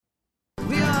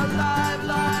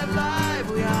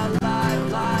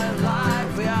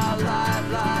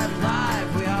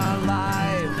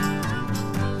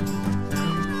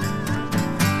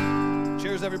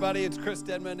everybody. It's Chris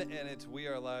Denman, and it's We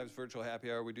Are Live's Virtual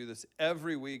Happy Hour. We do this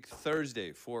every week,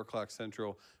 Thursday, 4 o'clock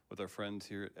Central, with our friends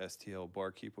here at STL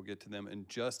Barkeep. We'll get to them in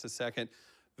just a second.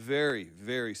 Very,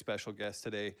 very special guest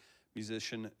today.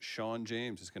 Musician Sean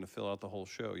James is going to fill out the whole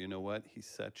show. You know what? He's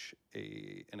such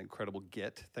an incredible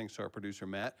get. Thanks to our producer,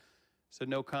 Matt. Said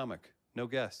no comic, no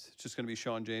guest. It's just going to be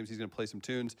Sean James. He's going to play some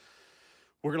tunes.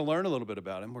 We're going to learn a little bit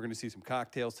about him. We're going to see some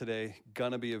cocktails today.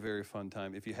 Gonna be a very fun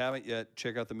time. If you haven't yet,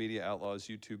 check out the Media Outlaws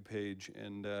YouTube page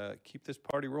and keep this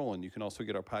party rolling. You can also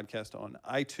get our podcast on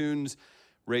iTunes,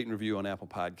 rate and review on Apple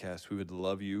Podcasts. We would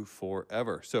love you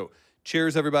forever. So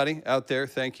cheers, everybody out there.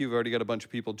 Thank you. We've already got a bunch of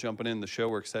people jumping in the show.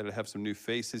 We're excited to have some new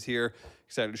faces here,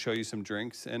 excited to show you some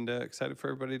drinks, and excited for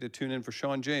everybody to tune in for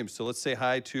Sean James. So let's say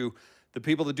hi to the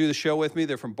people that do the show with me.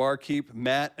 They're from Barkeep,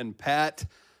 Matt and Pat.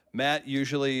 Matt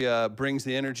usually brings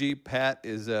the energy. Pat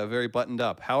is very buttoned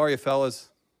up. How are you, fellas?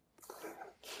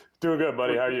 Doing good,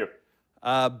 buddy. How are you?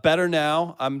 Better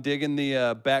now. I'm digging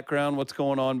the background. What's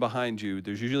going on behind you?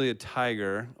 There's usually a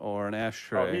tiger or an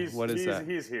ashtray. What is that?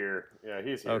 He's here. Yeah,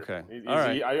 he's here. Okay. All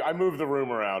right. I moved the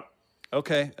room around.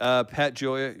 Okay. Pat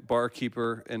Joya,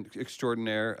 barkeeper and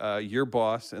extraordinaire, your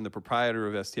boss and the proprietor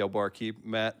of STL Barkeep,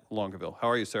 Matt Longaville. How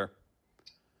are you, sir?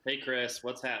 Hey, Chris,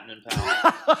 what's happening,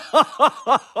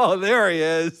 pal? Oh, there he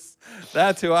is.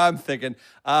 That's who I'm thinking.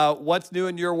 What's new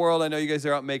in your world? I know you guys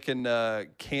are out making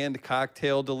canned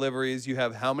cocktail deliveries. You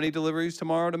have how many deliveries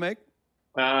tomorrow to make?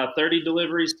 30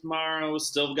 deliveries tomorrow.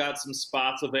 Still got some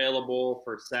spots available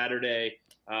for Saturday.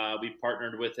 We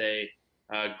partnered with a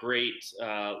great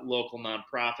local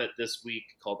nonprofit this week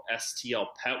called STL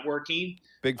Pet Working.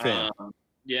 Big fan.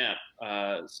 Yeah.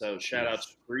 So shout out to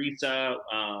Teresa.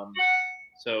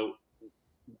 So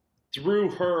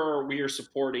through her, we are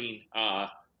supporting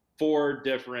 4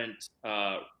 different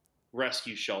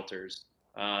rescue shelters,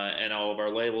 and all of our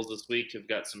labels this week have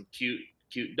got some cute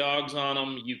dogs on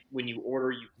them. When you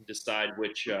order, you can decide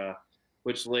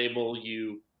which label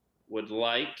you would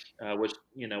like,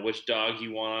 which dog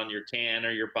you want on your can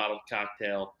or your bottled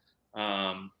cocktail.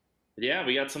 Yeah,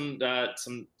 we got some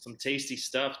tasty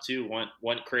stuff too.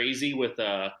 Went crazy with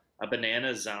a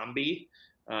banana zombie.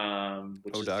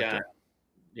 Which has got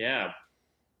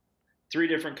 3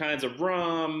 different kinds of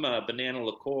rum, banana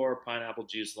liqueur, pineapple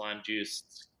juice, lime juice.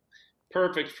 It's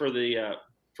perfect for the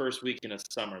first weekend of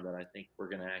summer that I think we're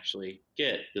going to actually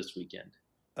get this weekend.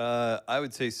 I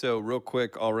would say so. Real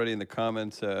quick, already in the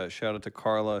comments, shout out to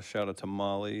Carla, shout out to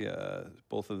Molly,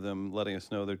 both of them letting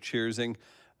us know they're cheersing.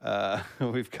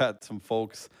 We've got some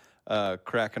folks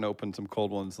cracking open some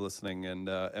cold ones listening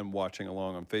and watching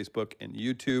along on Facebook and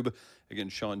YouTube. Again,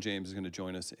 Sean James is going to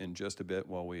join us in just a bit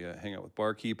while we hang out with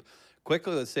Barkeep.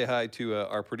 Quickly, let's say hi to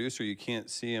our producer. You can't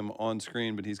see him on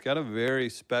screen, but he's got a very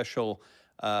special,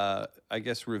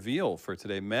 reveal for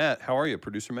today. Matt, how are you?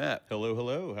 Producer Matt. Hello,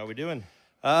 hello. How we doing?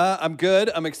 I'm good.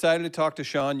 I'm excited to talk to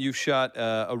Sean. You've shot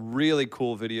a really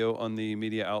cool video on the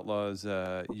Media Outlaws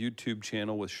YouTube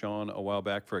channel with Sean a while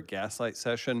back for a Gaslight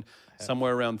session.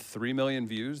 Somewhere around 3 million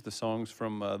views. The songs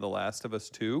from The Last of Us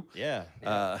 2. Yeah.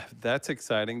 That's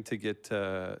exciting to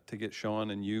get Sean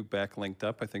and you back linked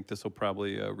up. I think this will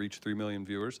probably reach 3 million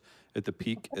viewers at the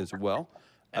peak as well.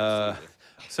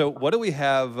 So what do we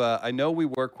have? I know we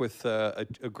work with a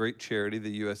great charity,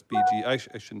 the USBG. I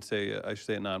should say a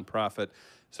nonprofit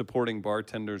supporting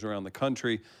bartenders around the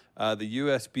country. The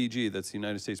USBG, that's the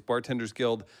United States Bartenders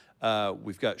Guild.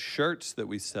 We've got shirts that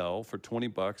we sell for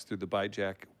 $20 through the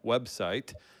BuyJack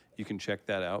website. You can check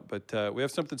that out. But we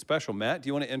have something special. Matt, do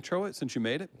you want to intro it since you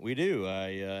made it? We do.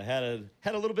 I had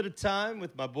a little bit of time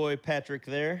with my boy Patrick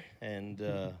there and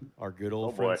our good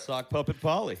old friend Sock Puppet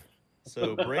Polly.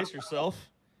 So brace yourself.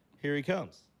 Here he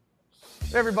comes.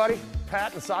 Hey everybody,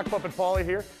 Pat and Sock Puppet Polly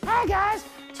here. Hi guys!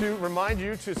 To remind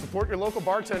you to support your local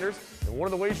bartenders, and one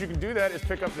of the ways you can do that is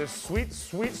pick up this sweet,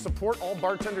 sweet Support All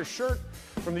Bartenders shirt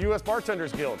from the U.S.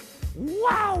 Bartenders Guild.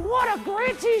 Wow, what a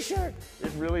great t-shirt!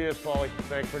 It really is, Polly.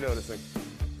 Thanks for noticing.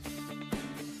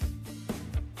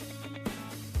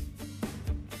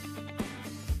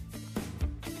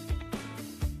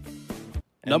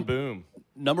 And boom.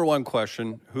 Number one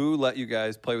question, who let you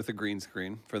guys play with a green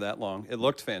screen for that long? It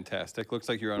looked fantastic. Looks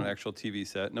like you're on an actual TV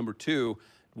set. Number 2,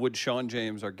 would Sean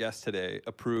James, our guest today,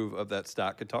 approve of that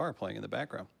stock guitar playing in the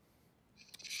background?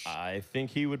 I think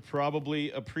he would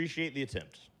probably appreciate the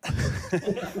attempt.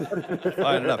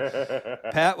 Fine enough.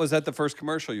 Pat, was that the first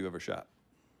commercial you ever shot?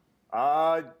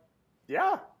 Yeah.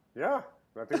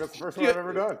 I think that's the first one I've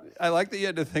ever done. I like that you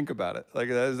had to think about it. Like,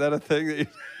 is that a thing that you...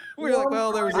 We're like,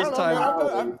 well, there was this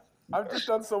time... I've just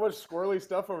done so much squirrely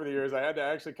stuff over the years. I had to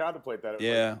actually contemplate that.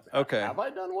 Yeah. Okay. Have I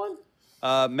done one?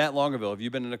 Matt Longueville, have you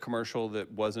been in a commercial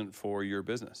that wasn't for your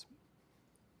business?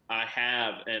 I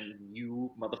have, and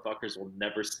you motherfuckers will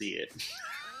never see it.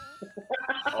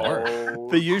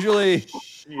 The usually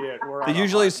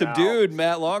shit, subdued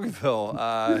Matt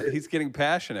Longueville. He's getting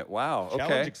passionate. Wow. Okay.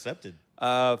 Challenge accepted.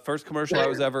 First commercial I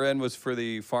was ever in was for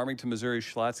the Farmington, Missouri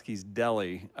Schlotsky's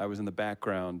Deli. I was in the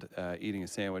background eating a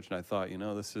sandwich, and I thought,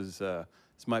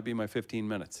 this might be my 15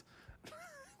 minutes.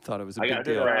 Thought it was a big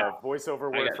deal.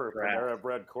 Voiceover work for Panera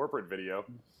Bread corporate video.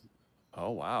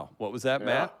 Oh wow, what was that,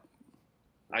 Matt?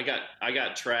 I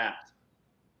got trapped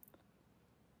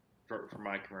for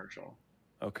my commercial.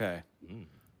 Okay.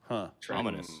 Huh.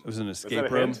 Ominous. It was an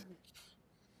escape room.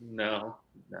 No.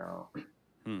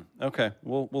 Okay,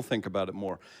 we'll think about it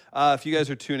more. If you guys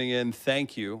are tuning in,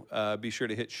 thank you. Be sure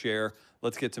to hit share.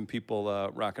 Let's get some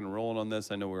people rocking and rolling on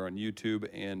this. I know we're on YouTube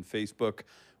and Facebook.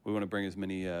 We want to bring as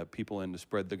many people in to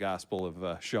spread the gospel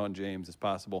of Sean James as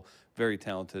possible. Very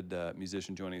talented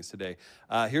musician joining us today.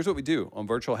 Here's what we do on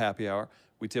Virtual Happy Hour.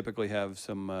 We typically have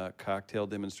some cocktail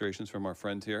demonstrations from our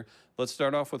friends here. Let's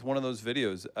start off with one of those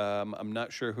videos. I'm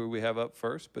not sure who we have up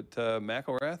first, but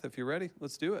McElrath, if you're ready,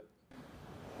 let's do it.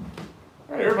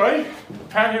 All right, everybody.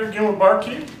 Pat here again with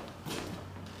Barkeep.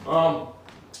 I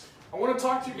want to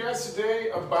talk to you guys today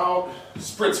about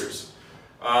spritzers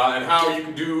and how you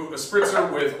can do a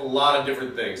spritzer with a lot of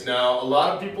different things. Now, a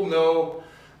lot of people know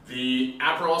the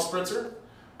Aperol spritzer,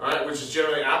 all right, which is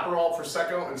generally Aperol,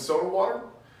 Prosecco, and soda water.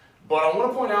 But I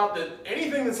want to point out that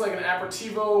anything that's like an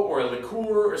aperitivo or a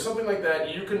liqueur or something like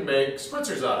that, you can make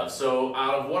spritzers out of. So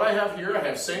out of what I have here, I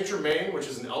have Saint Germain, which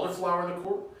is an elderflower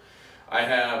liqueur. I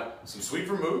have some sweet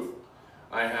vermouth.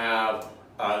 I have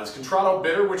this Contratto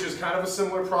bitter, which is kind of a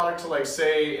similar product to, like,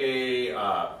 say, a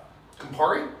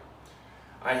Campari.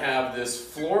 I have this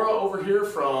Flora over here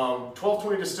from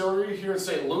 1220 Distillery here in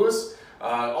St. Louis.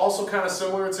 Also kind of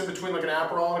similar. It's in between like an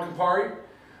Aperol and a Campari.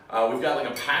 We've got like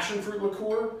a passion fruit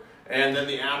liqueur, and then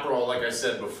the Aperol, like I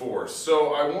said before.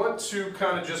 So I want to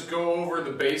kind of just go over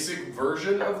the basic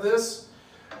version of this.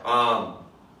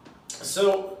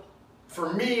 So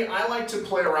for me, I like to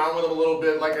play around with them a little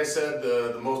bit. Like I said,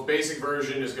 the most basic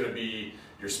version is going to be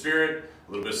your spirit,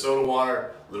 a little bit of soda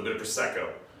water, a little bit of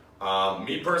Prosecco.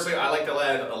 Me personally, I like to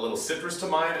add a little citrus to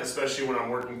mine, especially when I'm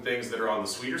working things that are on the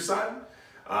sweeter side.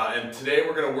 And today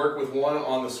we're going to work with one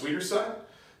on the sweeter side.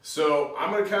 So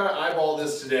I'm going to kind of eyeball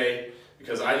this today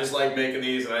because I just like making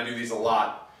these and I do these a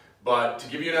lot. But to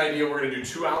give you an idea, we're going to do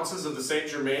 2 ounces of the Saint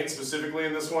Germain specifically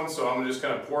in this one. So I'm going to just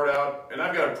kind of pour it out, and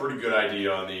I've got a pretty good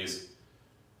idea on these.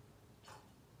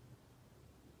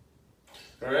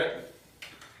 All right.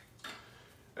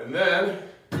 And then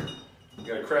I'm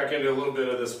going to crack into a little bit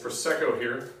of this Prosecco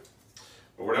here,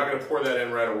 but we're not going to pour that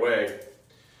in right away.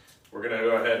 We're going to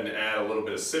go ahead and add a little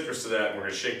bit of citrus to that, and we're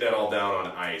going to shake that all down on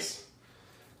ice.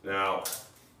 Now,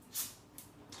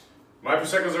 my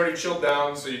Prosecco's already chilled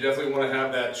down, so you definitely want to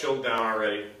have that chilled down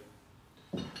already.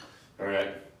 All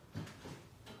right.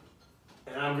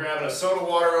 And I'm grabbing a soda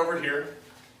water over here.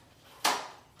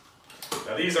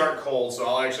 Now these aren't cold, so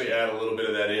I'll actually add a little bit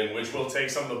of that in, which will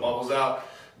take some of the bubbles out,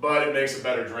 but it makes a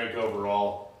better drink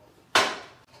overall.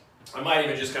 I might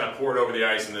even just kind of pour it over the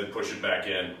ice and then push it back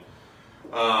in.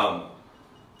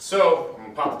 So I'm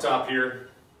gonna pop the top here,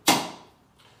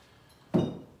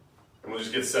 and we'll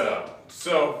just get set up.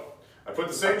 So I put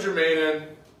the Saint Germain in.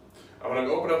 I'm gonna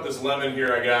open up this lemon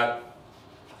here I got.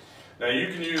 Now you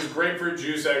can use grapefruit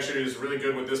juice, actually is really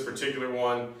good with this particular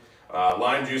one.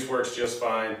 Lime juice works just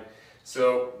fine.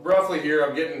 So roughly here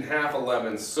I'm getting half a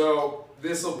lemon. So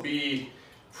this will be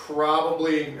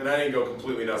probably, and I didn't go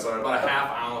completely nuts on it, about a ½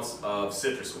 ounce of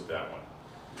citrus with that one.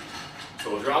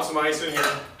 So we'll drop some ice in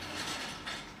here.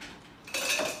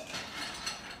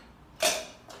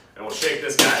 And we'll shake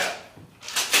this guy up.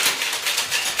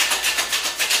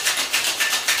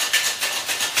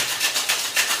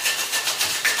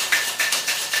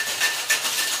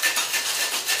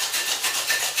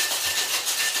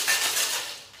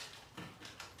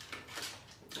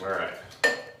 All right.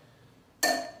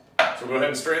 So we'll go ahead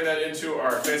and strain that into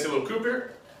our fancy little coupe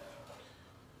here.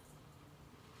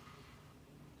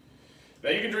 Now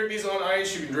you can drink these on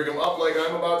ice, you can drink them up like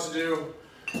I'm about to do.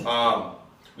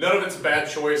 None of it's a bad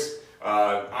choice.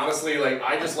 Honestly, like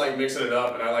I just like mixing it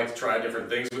up, and I like to try different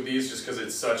things with these just because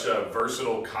it's such a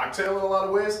versatile cocktail in a lot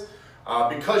of ways.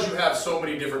 Because you have so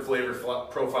many different flavor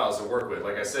profiles to work with.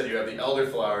 Like I said, you have the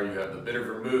elderflower, you have the bitter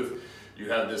vermouth, you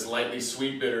have this lightly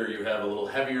sweet bitter, you have a little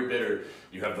heavier bitter,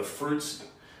 you have the fruits.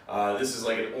 This is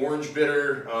like an orange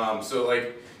bitter. So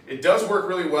like it does work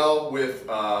really well with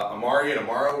Amari and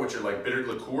Amaro, which are like bittered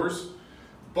liqueurs.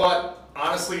 But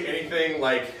honestly, anything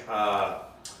like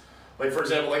Like, for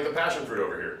example, like the passion fruit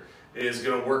over here is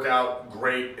going to work out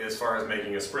great as far as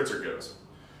making a spritzer goes.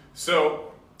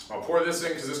 So I'll pour this in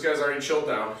because this guy's already chilled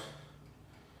down.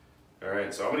 All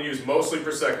right, so I'm going to use mostly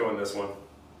Prosecco in this one.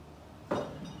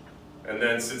 And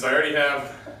then since I already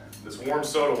have this warm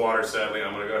soda water, sadly,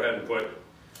 I'm going to go ahead and put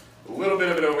a little bit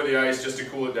of it over the ice just to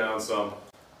cool it down some.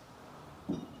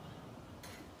 And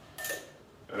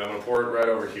I'm going to pour it right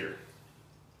over here.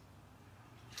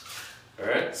 All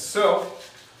right, so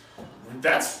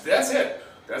that's it.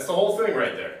 That's the whole thing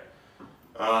right there.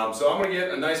 So I'm going to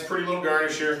get a nice pretty little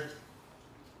garnish here.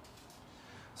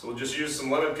 So we'll just use some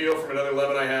lemon peel from another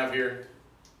lemon I have here.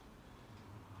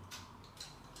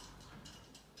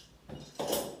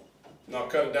 And I'll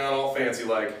cut it down all fancy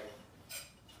like.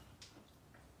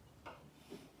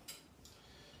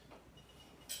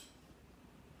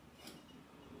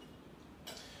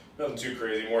 Nothing too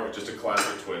crazy, more of just a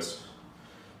classic twist.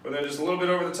 But then just a little bit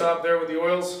over the top there with the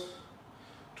oils.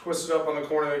 Twist it up on the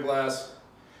corner of the glass.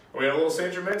 And we have a little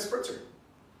Saint Germain spritzer.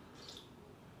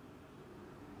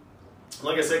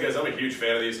 Like I said, guys, I'm a huge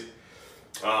fan of these.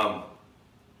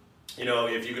 You know,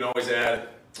 if you can always add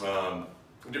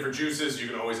different juices, you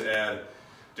can always add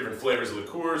different flavors of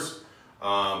liqueurs.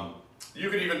 You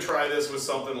could even try this with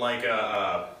something like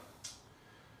I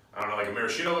don't know, like a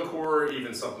maraschino liqueur,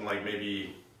 even something like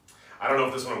maybe, I don't know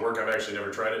if this one would work, I've actually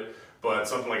never tried it, but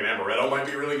something like an amaretto might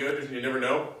be really good, you never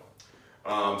know.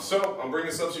 So I'll bring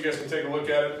this up so you guys can take a look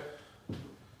at it.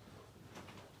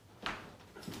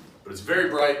 But it's very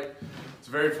bright, it's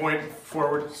very point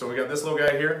forward. So we got this little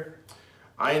guy here.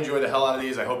 I enjoy the hell out of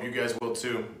these. I hope you guys will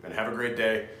too, and have a great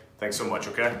day. Thanks so much,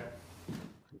 okay?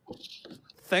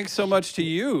 Thanks so much to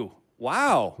you.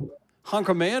 Wow. Hunk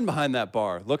of man behind that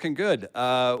bar. Looking good.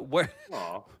 Where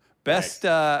Aw, best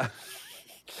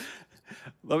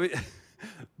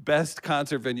best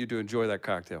concert venue to enjoy that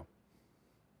cocktail.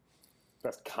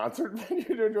 best concert venue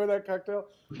to enjoy that cocktail?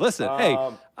 Listen, hey,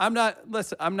 I'm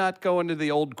not going to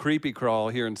the old creepy crawl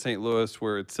here in St. Louis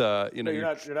where it's you know,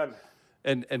 You're not.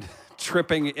 and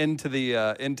tripping into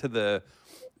the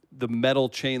metal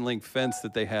chain link fence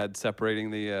that they had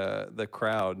separating the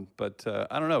crowd. But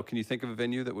I don't know. Can you think of a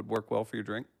venue that would work well for your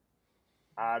drink?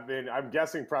 I mean, I'm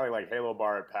guessing probably like Halo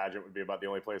Bar at Pageant would be about the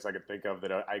only place I could think of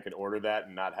that I could order that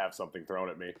and not have something thrown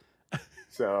at me.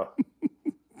 So.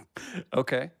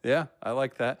 Okay, yeah, I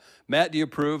like that. Matt, do you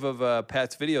approve of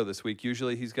Pat's video this week?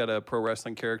 Usually he's got a pro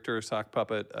wrestling character, a sock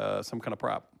puppet, some kind of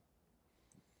prop.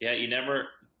 Yeah,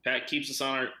 Pat keeps us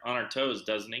on our toes,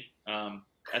 doesn't he?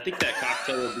 I think that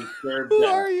cocktail will be served. Who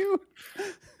are you?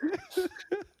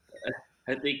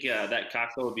 I think that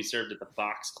cocktail will be served at the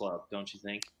Fox Club, don't you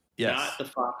think? Yes. Not the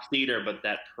Fox Theater, but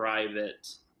that private,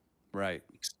 Right.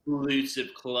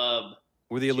 exclusive club.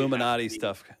 Where the Illuminati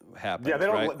stuff happens. Yeah,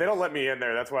 right? they don't let me in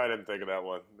there. That's why I didn't think of that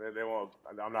one. They won't.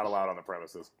 I'm not allowed on the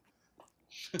premises.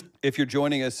 If you're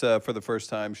joining us for the first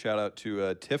time, shout out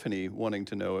to Tiffany wanting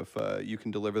to know if you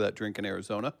can deliver that drink in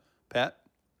Arizona. Pat?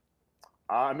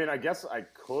 I mean, I guess I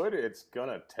could. It's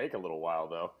gonna take a little while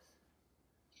though.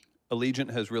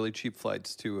 Allegiant has really cheap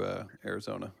flights to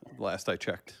Arizona, last I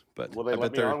checked. But Will they I let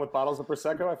bet me they're... on with bottles of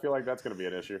Prosecco? I feel like that's gonna be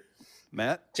an issue.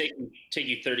 Matt? Take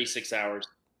you 36 hours.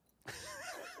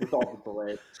 It's all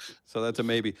delayed. So that's a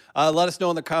maybe. Let us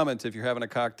know in the comments if you're having a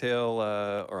cocktail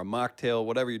or a mocktail,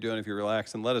 whatever you're doing, if you're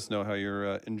relaxing. Let us know how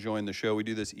you're enjoying the show. We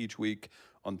do this each week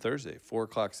on Thursday, 4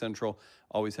 o'clock Central.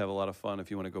 Always have a lot of fun.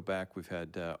 If you want to go back, we've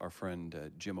had our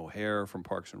friend Jim O'Hare from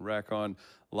Parks and Rec on.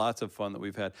 Lots of fun that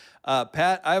we've had.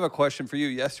 Pat, I have a question for you.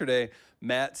 Yesterday,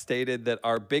 Matt stated that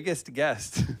our biggest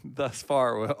guest thus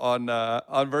far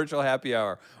on Virtual Happy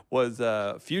Hour was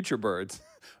Future Birds.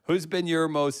 Who's been your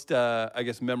most, I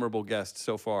guess, memorable guest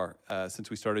so far since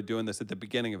we started doing this at the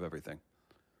beginning of everything?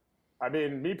 I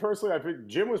mean, me personally, I think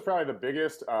Jim was probably the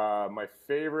biggest. My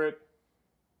favorite.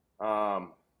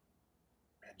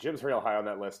 Jim's real high on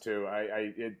that list too.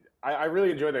 I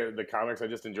really enjoy the comics. I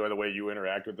just enjoy the way you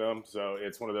interact with them. So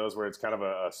it's one of those where it's kind of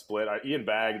a split. Ian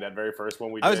Bagg, that very first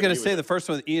one we did. I was going to say the first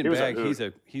one with Ian was a Bagg.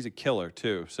 hoot. He's a killer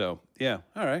too. So yeah,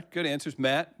 all right, good answers.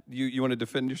 Matt, you want to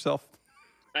defend yourself?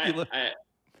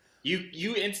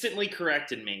 You instantly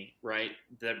corrected me, right?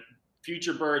 The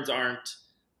Future Birds aren't,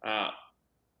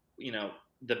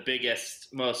 the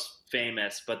biggest, most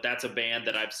famous, but that's a band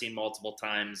that I've seen multiple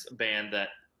times, a band that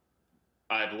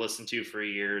I've listened to for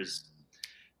years,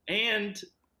 and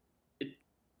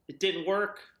it didn't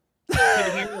work.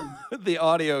 Couldn't hear them. The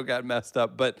audio got messed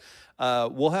up, but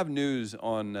we'll have news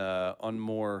on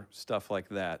more stuff like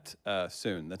that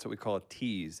soon. That's what we call a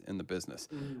tease in the business.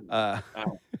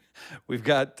 We've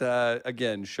got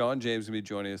again Sean James will be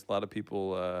joining us. A lot of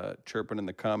people chirping in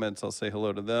the comments. I'll say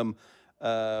hello to them.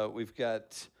 We've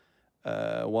got,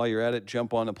 while you're at it,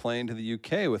 jump on a plane to the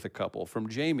UK with a couple from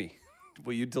Jamie.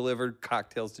 Will you deliver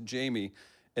cocktails to Jamie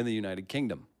in the United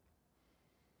Kingdom?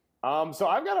 So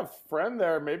I've got a friend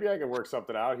there. Maybe I can work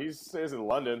something out. He stays in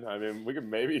London. I mean, we could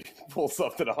maybe pull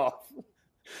something off.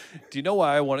 Do you know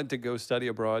why I wanted to go study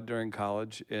abroad during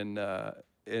college in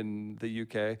the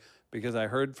UK? Because I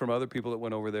heard from other people that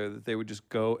went over there that they would just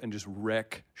go and just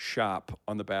wreck shop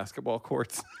on the basketball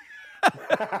courts.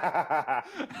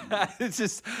 It's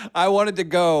just, I wanted to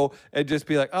go and just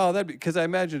be like, oh, that'd be, because I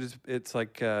imagine it's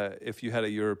like if you had a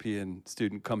European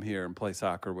student come here and play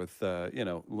soccer with,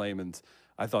 layman's.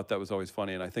 I thought that was always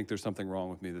funny, and I think there's something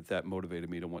wrong with me that motivated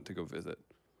me to want to go visit.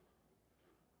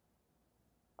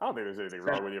 I don't think there's anything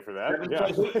wrong with you for that.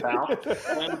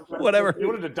 Yeah. Whatever. You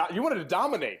wanted to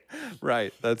dominate.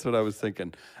 Right. That's what I was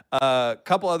thinking.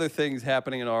 Couple other things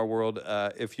happening in our world.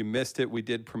 If you missed it, we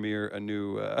did premiere a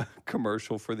new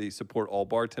commercial for the Support All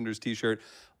Bartenders t-shirt.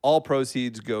 All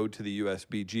proceeds go to the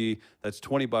USBG. That's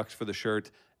 $20 for the shirt.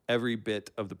 Every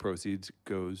bit of the proceeds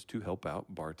goes to help out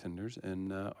bartenders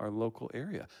in our local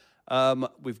area.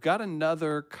 We've got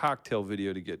another cocktail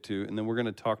video to get to, and then we're going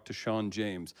to talk to Sean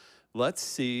James. Let's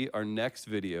see our next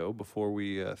video before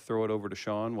we throw it over to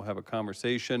Sean. We'll have a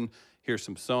conversation, hear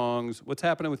some songs. What's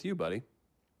happening with you, buddy?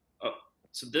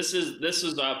 So this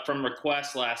is from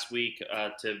request last week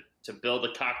to build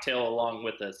a cocktail along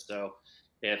with us. So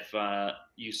if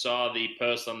you saw the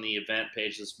post on the event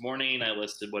page this morning, I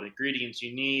listed what ingredients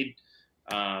you need,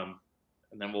 and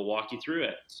then we'll walk you through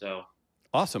it. So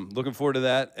awesome. Looking forward to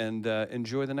that, and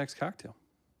enjoy the next cocktail.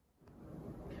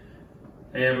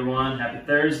 Hey everyone, happy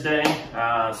Thursday.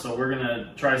 So we're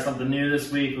gonna try something new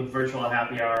this week with Virtual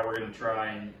Happy Hour. We're gonna try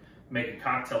and make a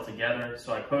cocktail together.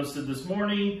 So I posted this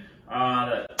morning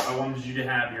that I wanted you to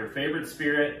have your favorite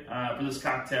spirit for this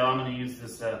cocktail. I'm gonna use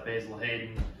this Basil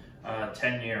Hayden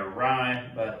 10-year rye,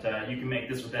 but you can make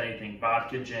this with anything: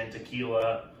 vodka, gin,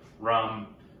 tequila,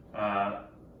 rum,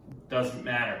 doesn't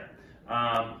matter.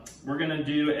 We're gonna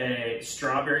do a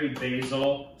strawberry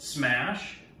basil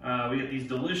smash. We get these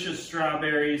delicious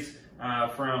strawberries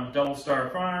from Double Star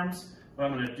Farms. What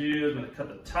I'm going to do is I'm going to cut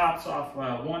the tops off,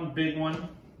 one big one.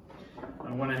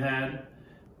 I went ahead,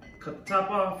 cut the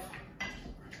top off.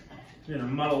 I'm going to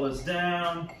muddle this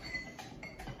down.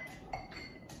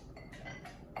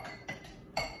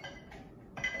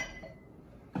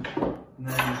 And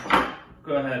then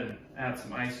go ahead and add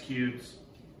some ice cubes.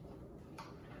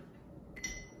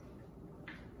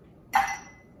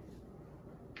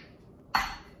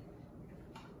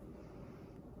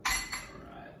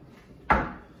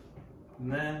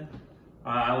 And then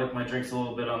I like my drinks a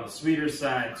little bit on the sweeter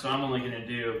side, so I'm only going to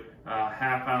do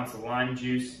 ½ ounce of lime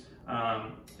juice.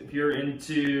 If you're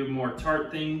into more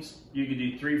tart things, you could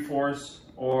do 3/4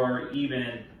 or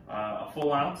even a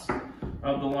full ounce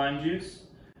of the lime juice.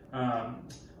 And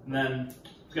then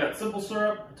we've got simple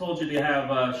syrup. I told you to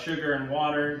have sugar and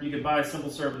water. You could buy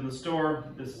simple syrup in the store.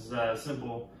 This is a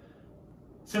simple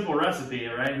recipe,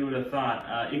 right? Who would have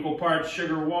thought? Equal parts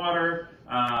sugar, water.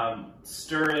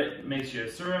 Stir it, makes you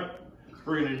a syrup.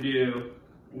 We're going to do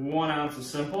 1 ounce of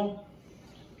simple.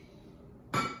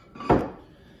 And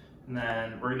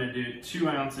then we're going to do 2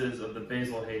 ounces of the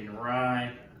Basil Hayden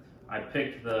rye. I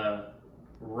picked the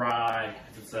rye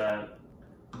because it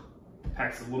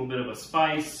packs a little bit of a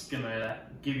spice, going to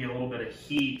give you a little bit of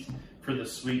heat for the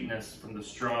sweetness from the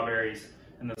strawberries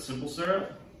and the simple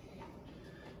syrup.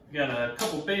 We got a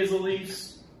couple basil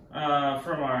leaves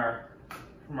from our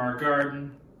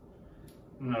garden.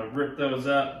 I'm going to rip those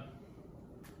up,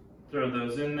 throw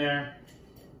those in there.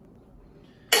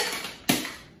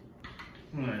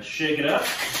 I'm going to shake it up.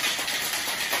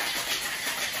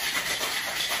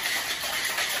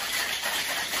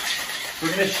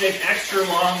 We're going to shake extra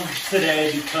long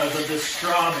today because of this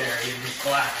strawberry in this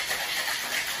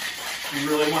glass. You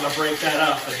really want to break that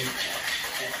up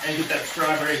and get that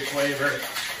strawberry flavor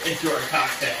into our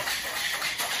cocktail.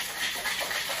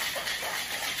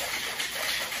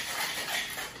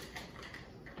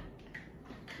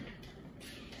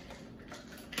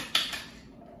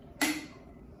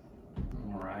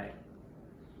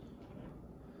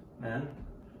 Then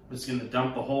I'm just going to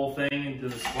dump the whole thing into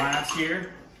this glass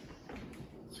here.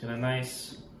 It's got a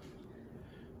nice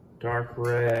dark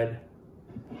red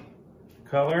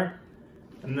color.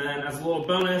 And then as a little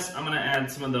bonus, I'm going to add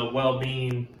some of the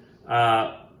Well-Being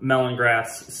melon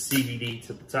grass CBD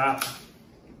to the top.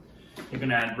 You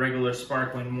can add regular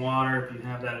sparkling water if you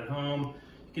have that at home.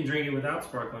 You can drink it without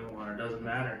sparkling water, doesn't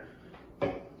matter. All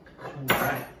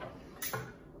right.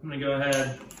 I'm going to go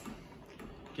ahead,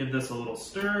 give this a little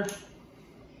stir.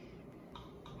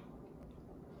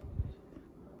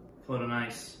 put a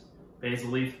nice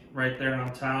basil leaf right there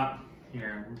on top.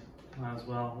 Here, might as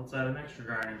well. Let's add an extra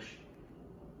garnish.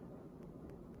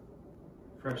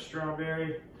 Fresh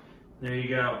strawberry. There you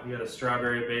go. You got a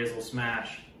strawberry basil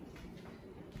smash.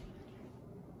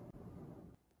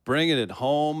 Bringing it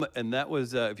home, and that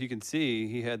was, if you can see,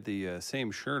 he had the same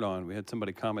shirt on. We had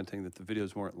somebody commenting that the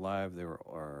videos weren't live; they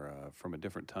were from a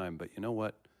different time. But you know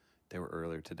what? They were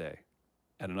earlier today,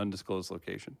 at an undisclosed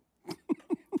location.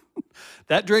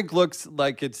 That drink looks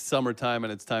like it's summertime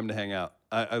and it's time to hang out.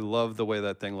 I love the way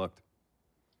that thing looked.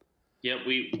 Yeah,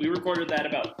 we recorded that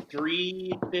about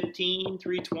 3:15,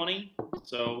 3:20.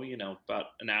 So, about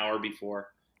an hour before.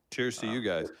 Cheers to you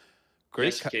guys. Great.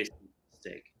 Just in case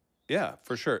mistake. Yeah,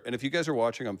 for sure. And if you guys are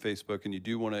watching on Facebook and you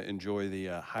do want to enjoy the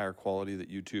higher quality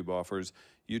that YouTube offers,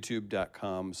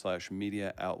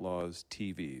 youtube.com/Media Outlaws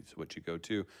TV is what you go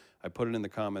to. I put it in the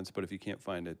comments, but if you can't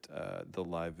find it, the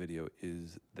live video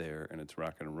is there and it's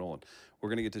rocking and rolling. We're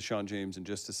going to get to Sean James in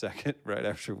just a second, right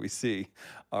after we see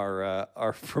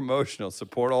our promotional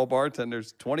support all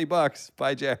bartenders, $20,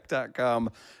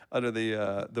 buyjack.com under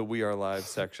the We Are Live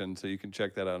section. So you can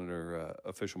check that out under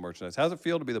official merchandise. How's it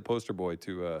feel to be the poster boy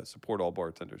to support all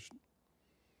bartenders?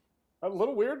 A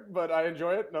little weird, but I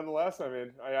enjoy it nonetheless. I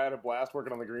mean, I had a blast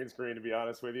working on the green screen, to be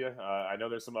honest with you. I know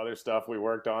there's some other stuff we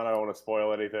worked on. I don't want to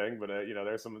spoil anything, but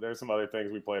there's some other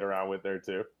things we played around with there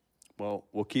too. Well,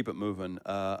 we'll keep it moving.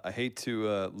 I hate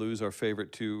to lose our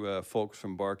favorite two folks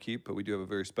from Barkeep, but we do have a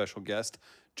very special guest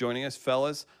joining us,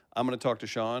 fellas. I'm going to talk to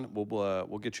Sean.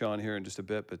 We'll get you on here in just a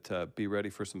bit, but be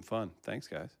ready for some fun. Thanks,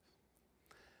 guys.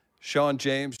 Sean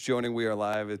James joining We Are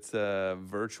Live. It's a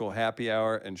virtual happy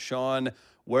hour, and Sean,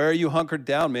 where are you hunkered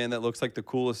down, man? That looks like the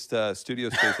coolest studio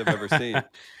space I've ever seen.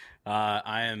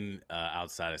 I am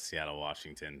outside of Seattle,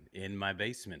 Washington, in my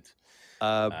basement.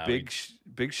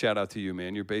 Big shout out to you,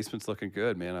 man. Your basement's looking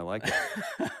good, man. I like it.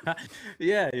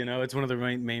 Yeah, it's one of the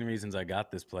main reasons I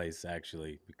got this place,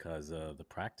 actually, because of the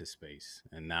practice space.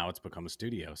 And now it's become a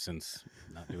studio since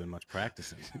not doing much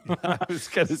practicing. I was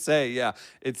going to say, yeah,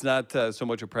 it's not so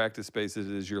much a practice space as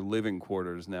it is your living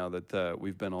quarters now that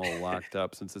we've been all locked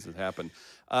up since this has happened.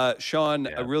 Sean,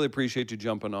 I really appreciate you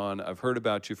jumping on. I've heard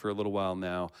about you for a little while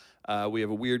now. We have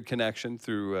a weird connection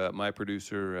through my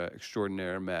producer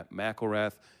extraordinaire, Matt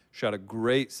McElrath. Shot a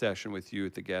great session with you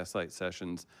at the Gaslight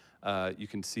Sessions. You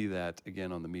can see that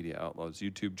again on the Media Outlaws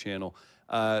YouTube channel.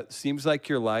 Seems like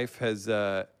your life is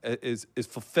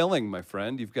fulfilling, my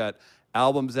friend. You've got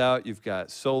albums out, you've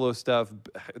got solo stuff,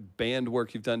 band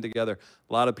work you've done together.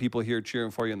 A lot of people here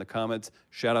cheering for you in the comments.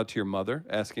 Shout out to your mother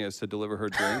asking us to deliver her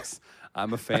drinks.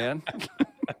 I'm a fan.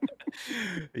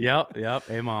 Yep.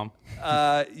 Hey, Mom.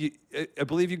 I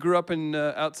believe you grew up in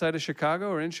outside of Chicago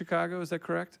or in Chicago. Is that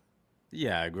correct?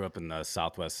 Yeah, I grew up in the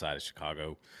southwest side of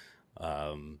Chicago,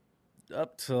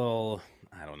 up till,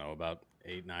 I don't know, about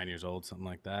 8, 9 years old, something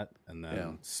like that. And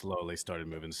then slowly started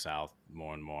moving south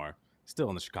more and more, still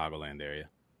in the Chicagoland area.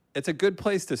 It's a good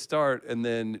place to start and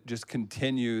then just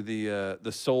continue the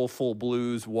soulful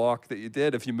blues walk that you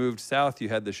did. If you moved south, you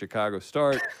had the Chicago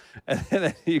start, and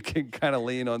then you can kind of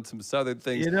lean on some southern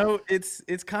things.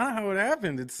 It's kind of how it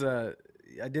happened. It's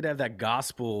I did have that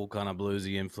gospel kind of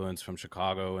bluesy influence from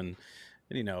Chicago, and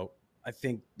I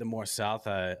think the more south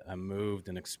I moved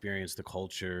and experienced the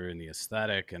culture and the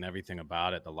aesthetic and everything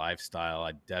about it, the lifestyle,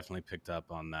 I definitely picked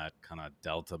up on that kind of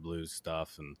Delta blues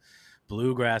stuff and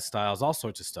bluegrass styles, all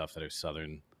sorts of stuff that are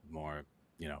southern, more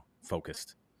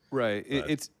focused. Right.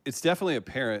 It's definitely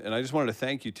apparent, and I just wanted to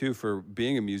thank you too for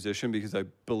being a musician, because I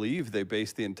believe they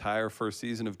based the entire first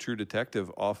season of True Detective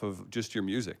off of just your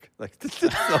music. Like,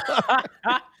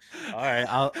 all right,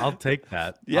 I'll take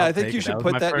that. Yeah, I think you should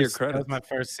put that in your credits. That was my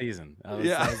first season.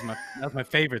 That was my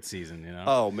favorite season.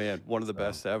 Oh man, one of the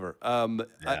best ever.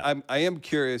 I am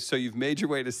curious. So you've made your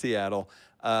way to Seattle.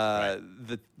 Right.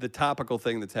 The topical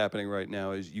thing that's happening right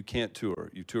now is you can't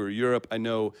tour. You tour Europe. I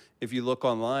know if you look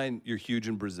online, you're huge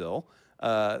in Brazil.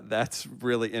 That's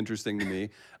really interesting to me.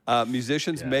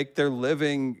 Musicians make their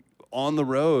living on the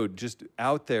road, just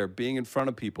out there, being in front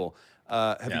of people.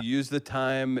 Have you used the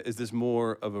time? Is this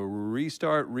more of a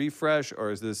restart, refresh,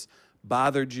 or has this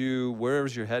bothered you? Where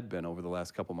has your head been over the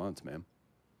last couple months, man?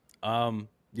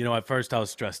 At first I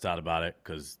was stressed out about it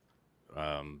because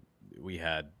we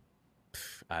had,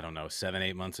 7,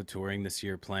 8 months of touring this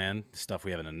year planned, stuff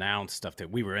we haven't announced, stuff that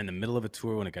we were in the middle of a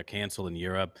tour when it got canceled in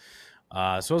Europe. So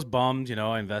I was bummed,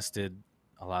 I invested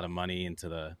a lot of money into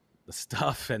the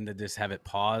stuff, and to just have it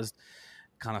paused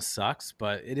kind of sucks,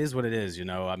 but it is what it is.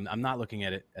 I'm not looking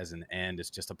at it as an end. It's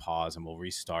just a pause, and we'll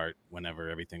restart whenever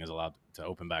everything is allowed to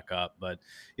open back up. But,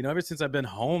 ever since I've been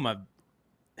home,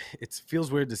 it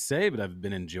feels weird to say, but I've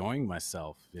been enjoying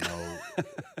myself,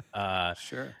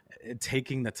 Sure.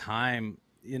 taking the time,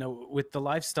 with the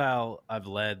lifestyle I've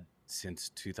led since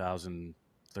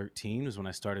 2013 was when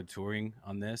I started touring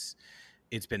on this.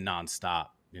 It's been nonstop.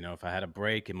 If I had a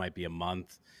break, it might be a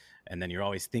month. And then you're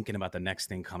always thinking about the next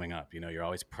thing coming up. You're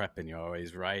always prepping, you're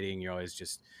always writing, you're always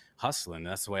just hustling.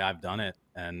 That's the way I've done it.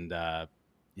 And,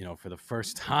 for the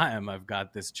first time, I've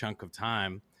got this chunk of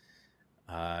time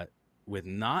with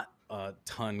not a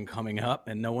ton coming up,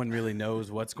 and no one really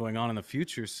knows what's going on in the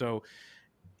future. So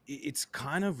it's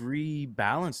kind of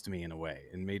rebalanced me in a way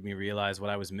and made me realize what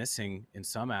I was missing in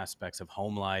some aspects of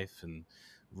home life and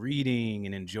reading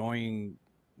and enjoying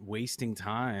wasting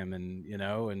time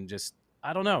and just,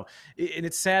 I don't know. And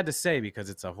it's sad to say because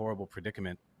it's a horrible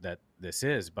predicament that this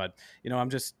is, but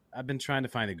I've been trying to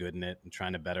find the good in it and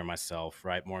trying to better myself,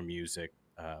 write more music,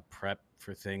 prep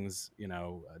for things,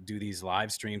 do these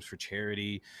live streams for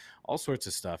charity, all sorts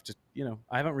of stuff. Just,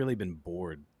 I haven't really been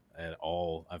bored at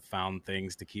all. I've found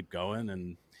things to keep going,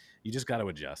 and you just got to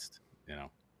adjust,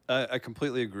 I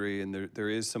completely agree, and there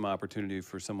is some opportunity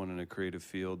for someone in a creative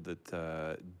field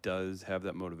that does have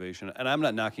that motivation. And I'm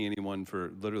not knocking anyone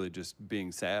for literally just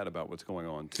being sad about what's going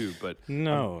on too, but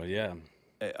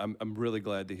I'm really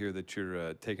glad to hear that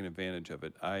you're taking advantage of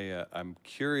it. I'm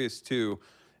curious too,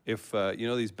 if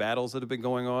these battles that have been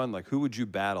going on, like who would you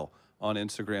battle on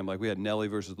Instagram? Like we had Nelly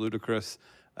versus Ludacris.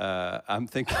 I'm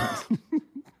thinking,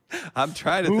 I'm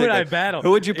trying to think. Who would I battle?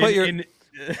 Who would you put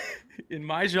in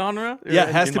my genre? Yeah,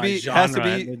 it has to be. It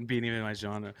wouldn't be even my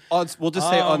genre. We'll just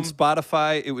say on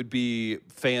Spotify, it would be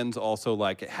fans also.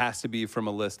 Like it has to be from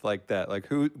a list like that. Like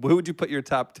who would you put your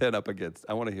top 10 up against?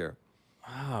 I want to hear.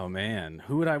 Oh man,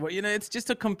 who would I? It's just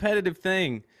a competitive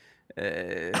thing.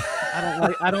 I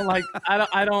don't like.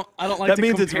 That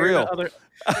means it's real.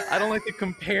 I don't like to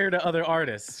compare to other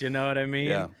artists. You know what I mean?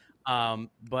 Yeah.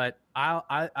 But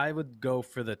I would go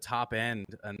for the top end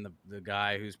and the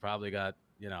guy who's probably got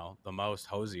the most,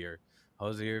 Hosier.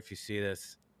 Hosier, if you see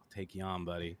this, I'll take you on,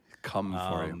 buddy. Come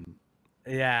for him.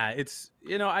 Yeah, it's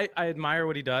I admire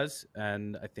what he does,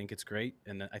 and I think it's great.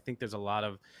 And I think there's a lot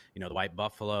of the White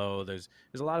Buffalo. There's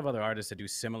a lot of other artists that do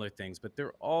similar things, but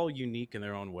they're all unique in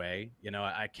their own way.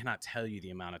 I cannot tell you the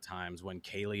amount of times when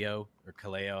Kaleo or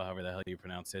Kaleo, however the hell you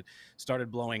pronounce it,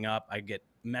 started blowing up. I get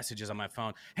messages on my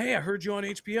phone. Hey, I heard you on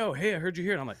HBO. Hey, I heard you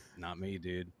here. And I'm like, not me,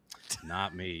 dude.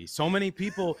 Not me. So many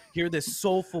people hear this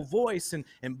soulful voice and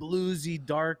bluesy,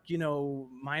 dark,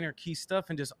 minor key stuff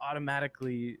and just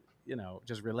automatically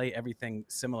just relay everything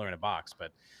similar in a box.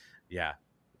 But yeah,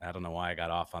 I don't know why I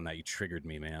got off on that. You triggered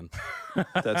me, man.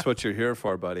 That's what you're here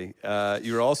for, buddy.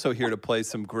 You're also here to play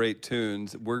some great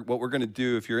tunes. What we're going to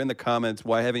do, if you're in the comments,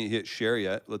 why haven't you hit share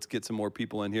yet? Let's get some more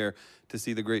people in here to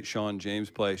see the great Sean James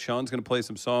play. Sean's going to play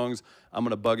some songs. I'm going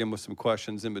to bug him with some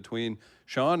questions in between.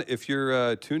 Sean, if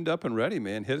you're tuned up and ready,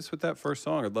 man, hit us with that first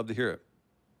song. I'd love to hear it.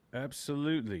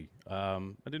 Absolutely. I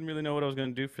didn't really know what I was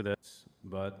going to do for this,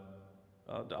 but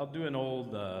I'll do an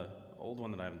old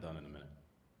one that I haven't done in a minute.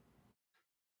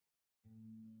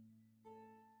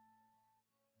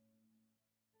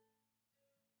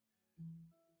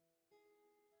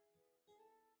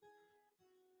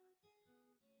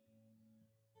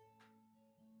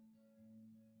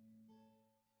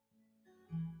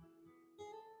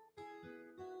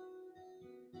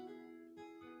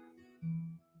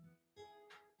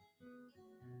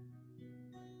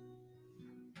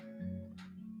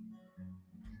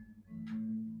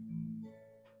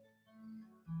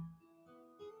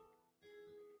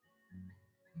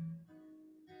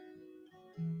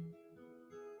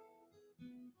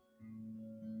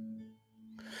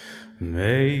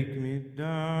 Make me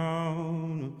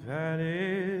down a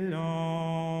padded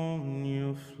on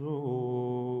your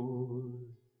floor.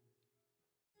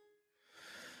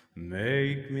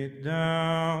 Make me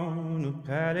down a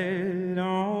padded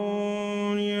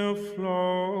on your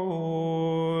floor.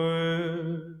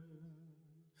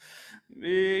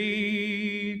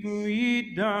 Make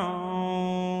me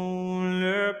down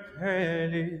a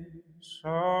padded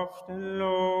soft and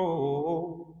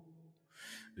low.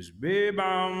 'Cause babe,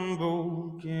 I'm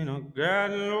broken, I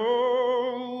got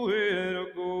nowhere to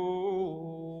go.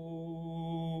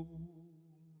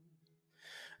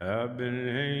 I've been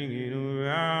hanging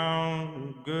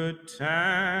around good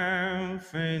time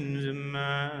friends of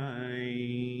mine.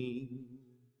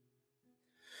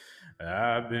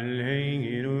 I've been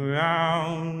hanging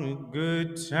around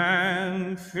good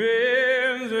time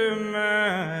friends of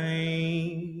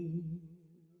mine.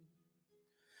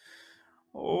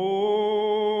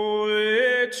 Oh,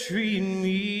 they treat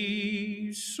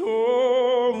me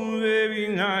so very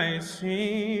nice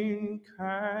and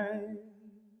kind.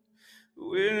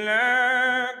 When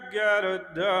I got a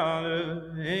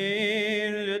dollar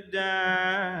and a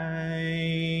dime.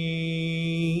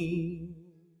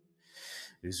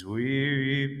 This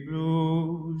weary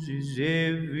blues is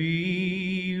everywhere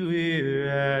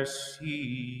I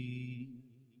see.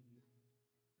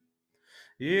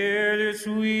 Yeah, this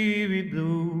weary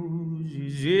blues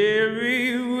is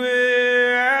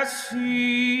everywhere I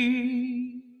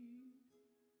see.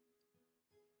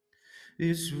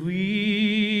 This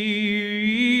weary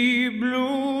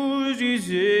blues is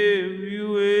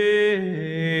everywhere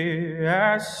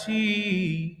I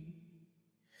see.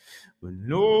 But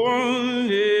no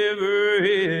one ever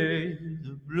had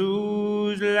the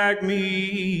blues like me.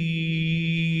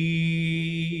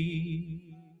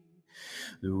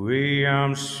 The way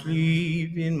I'm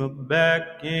sleeping, my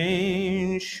back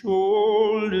and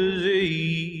shoulders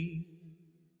ache.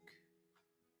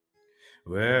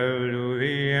 Well, the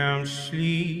way I'm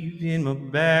sleeping, my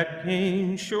back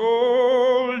and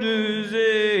shoulders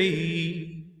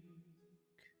ache.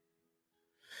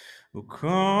 Well,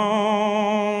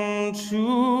 come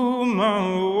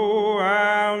tomorrow,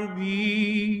 I'll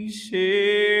be satisfied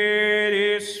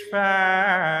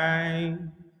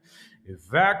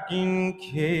if I can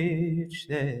catch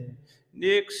that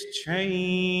next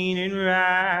train and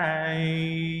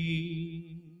ride.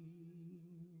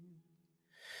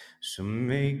 So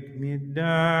make me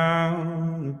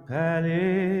down a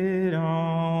pallet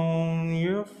on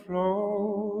your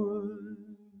floor.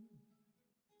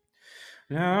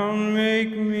 Now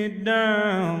make me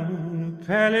down a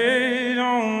pallet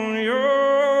on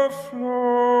your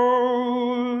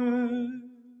floor.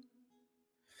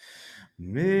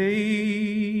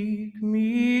 Make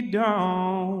me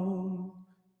down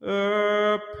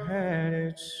a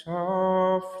pallet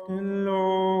soft and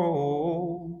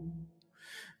low.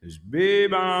 'Cause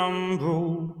babe, I'm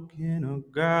broken, I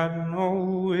got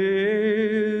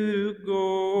nowhere to go.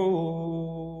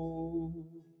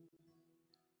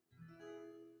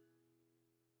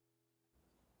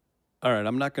 All right,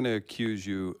 I'm not going to accuse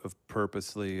you of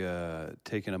purposely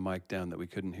taking a mic down that we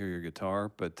couldn't hear your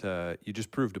guitar, but you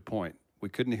just proved a point. We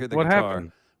couldn't hear the What guitar.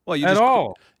 happened? Well, you At just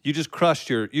all? you just crushed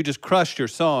your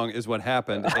song is what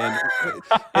happened, and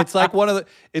it's like one of the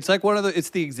it's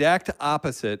the exact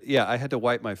opposite. Yeah, I had to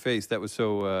wipe my face. That was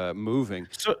so moving.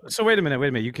 So wait a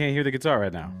minute. You can't hear the guitar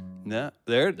right now. No,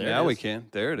 There now it we is. can.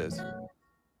 There it is.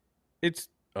 It's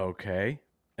okay,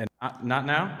 and not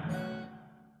now.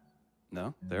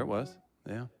 No, there it was.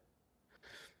 Yeah.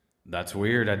 That's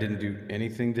weird. I didn't do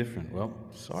anything different. Well,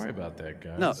 sorry about that,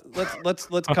 guys. No, let's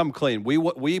come clean.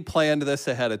 We planned this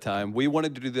ahead of time. We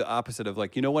wanted to do the opposite of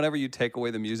like, whenever you take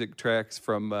away the music tracks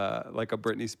from like a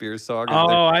Britney Spears song. and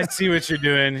Oh, I see what you're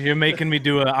doing. You're making me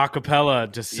do a acapella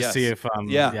just to Yes. see if I'm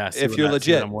see if you're see what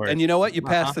legit. I'm worth. And you know what? You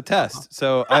passed the test.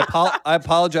 So I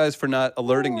apologize for not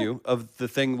alerting you of the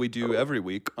thing we do every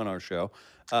week on our show.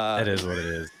 That is what it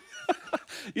is.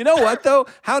 You know what though?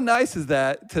 How nice is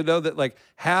that to know that like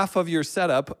half of your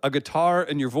setup, a guitar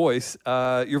and your voice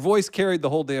carried the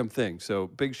whole damn thing. So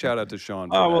big shout out to Sean.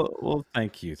 For that. Well,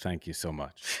 thank you so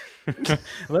much.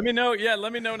 Let me know. Yeah,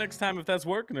 let me know next time if that's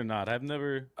working or not. I've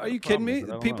never. Are you kidding me?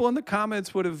 People in the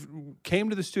comments would have came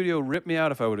to the studio, ripped me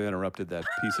out if I would have interrupted that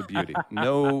piece of beauty.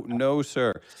 No,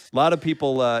 sir. A lot of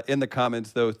people in the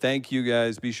comments though. Thank you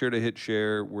guys. Be sure to hit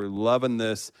share. We're loving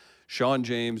this. Sean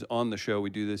James on the show. We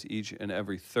do this each and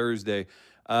every Thursday.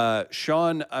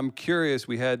 Sean, I'm curious.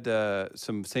 We had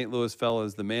some St. Louis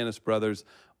fellas, the Manis brothers,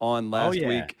 on last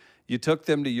week. You took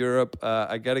them to Europe.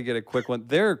 I got to get a quick one.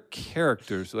 They're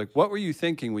characters. Like, what were you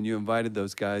thinking when you invited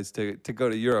those guys to go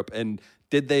to Europe? And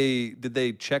did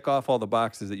they check off all the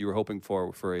boxes that you were hoping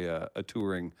for a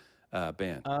touring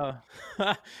band?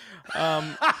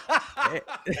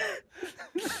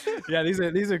 Yeah,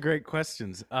 these are great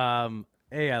questions.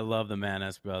 I love the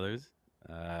Manis brothers,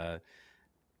 and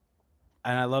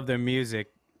I love their music.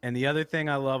 And the other thing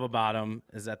I love about them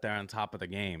is that they're on top of the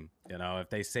game. If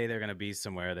they say they're going to be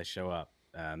somewhere, they show up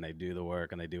and they do the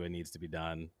work and they do what needs to be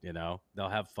done. They'll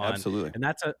have fun. Absolutely.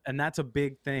 And that's a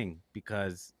big thing,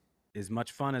 because as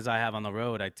much fun as I have on the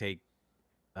road, I take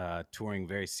touring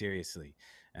very seriously.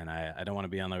 And I don't want to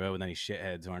be on the road with any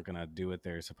shitheads who aren't going to do what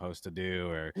they're supposed to do,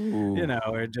 or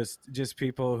or just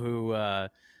people who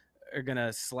are going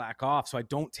to slack off. So I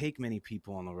don't take many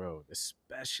people on the road,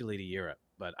 especially to Europe.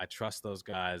 But I trust those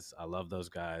guys. I love those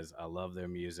guys. I love their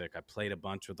music. I played a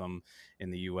bunch with them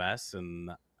in the U.S.,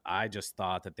 and I just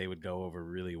thought that they would go over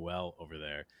really well over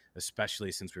there,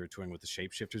 especially since we were touring with the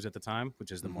Shapeshifters at the time,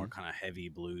 which is the more kind of heavy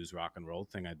blues rock and roll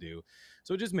thing I do.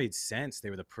 So it just made sense. They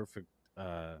were the perfect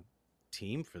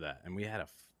team for that, and we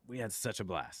we had such a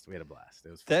blast. We had a blast. It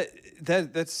was fun.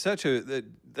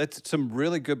 That's some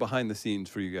really good behind the scenes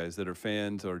for you guys that are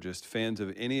fans or just fans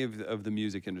of any of the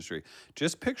music industry.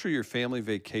 Just picture your family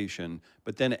vacation,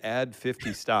 but then add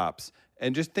 50 stops.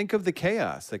 And just think of the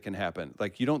chaos that can happen.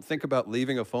 Like, you don't think about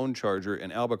leaving a phone charger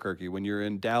in Albuquerque when you're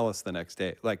in Dallas the next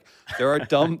day. Like, there are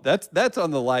that's on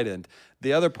the light end.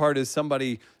 The other part is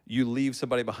you leave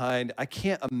somebody behind. I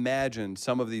can't imagine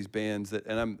some of these bands that,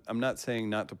 and I'm not saying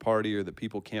not to party or that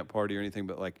people can't party or anything,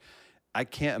 but like, I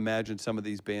can't imagine some of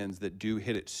these bands that do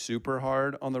hit it super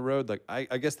hard on the road. Like,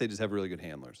 I guess they just have really good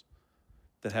handlers.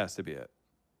 That has to be it.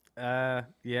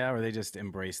 Yeah, or they just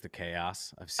embrace the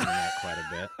chaos. I've seen that quite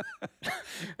a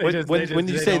bit. When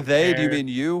you say they, do you mean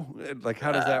you? Like,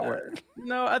 how does that work?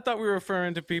 No, I thought we were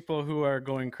referring to people who are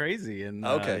going crazy. And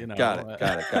okay, you know, got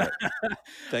it.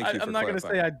 Thank you. I'm not going to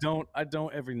say I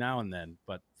don't every now and then,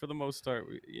 but for the most part,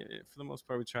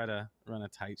 we try to run a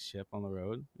tight ship on the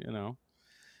road. You know,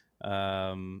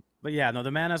 but yeah, no,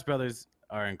 the Manas brothers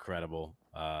are incredible.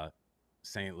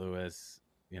 St. Louis,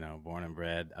 you know, born and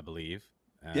bred, I believe.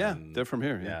 Yeah, they're from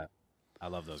here. Yeah, I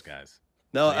love those guys.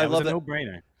 No, so, yeah, I love that.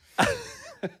 No-brainer.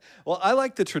 Well, I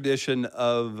like the tradition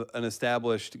of an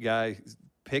established guy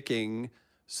picking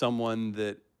someone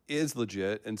that is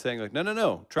legit and saying like,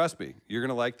 no, trust me, you're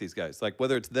gonna like these guys. Like,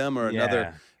 whether it's them or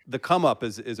another, the come up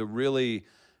is a really.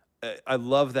 I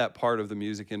love that part of the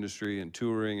music industry and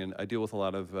touring, and I deal with a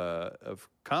lot of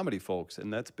comedy folks,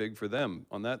 and that's big for them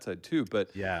on that side too.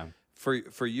 But yeah.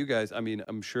 For you guys, I mean,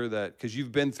 I'm sure that because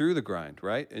you've been through the grind,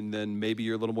 right? And then maybe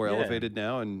you're a little more elevated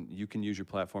now, and you can use your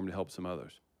platform to help some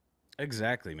others.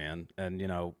 Exactly, man. And, you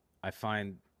know, I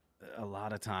find a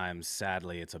lot of times,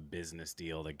 sadly, it's a business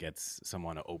deal that gets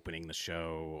someone opening the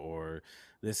show or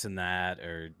this and that,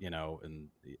 or, you know, and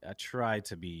I try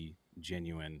to be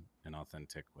genuine and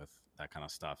authentic with that kind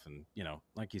of stuff. And, you know,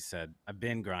 like you said, I've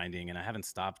been grinding and I haven't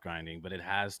stopped grinding, but it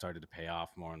has started to pay off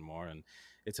more and more. And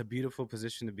it's a beautiful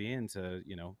position to be in, to,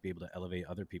 you know, be able to elevate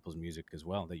other people's music as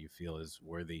well that you feel is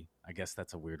worthy. I guess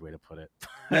that's a weird way to put it.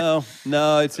 No,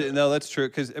 that's true.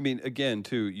 Because I mean, again,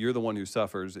 too, you're the one who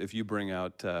suffers if you bring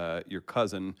out your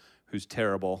cousin who's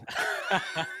terrible.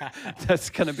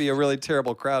 That's going to be a really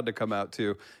terrible crowd to come out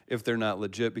to if they're not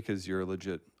legit, because you're a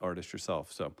legit artist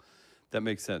yourself. So that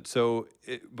makes sense. So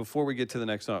before we get to the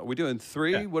next song, are we doing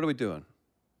three? Yeah. What are we doing?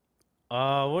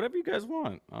 Whatever you guys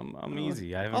want. I'm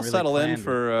easy. I'll really settle in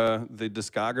for the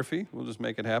discography. We'll just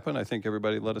make it happen. I think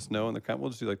everybody let us know in the comments. We'll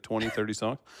just do like 20, 30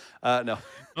 songs. No.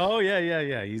 Oh,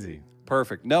 yeah. Easy.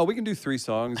 Perfect. No, we can do 3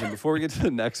 songs. And before we get to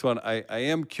the next one, I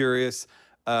am curious,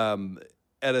 at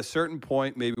a certain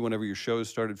point, maybe whenever your shows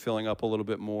started filling up a little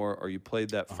bit more, or you played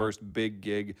that first big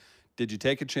gig, did you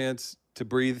take a chance to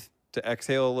breathe, to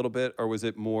exhale a little bit, or was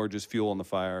it more just fuel on the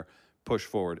fire, push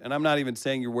forward? And I'm not even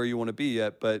saying you're where you want to be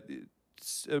yet, but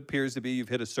it appears to be you've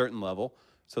hit a certain level.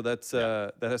 So that's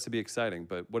that has to be exciting.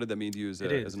 But what did that mean to you as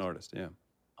an artist? Yeah.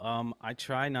 I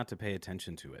try not to pay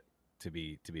attention to it, to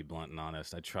be blunt and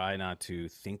honest. I try not to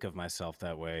think of myself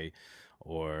that way,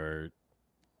 or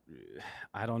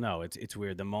I don't know. It's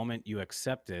weird. The moment you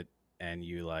accept it and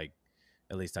you like,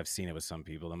 at least I've seen it with some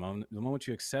people, the moment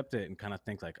you accept it and kind of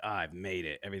think like, I've made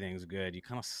it, everything's good, you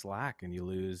kind of slack and you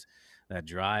lose that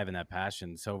drive and that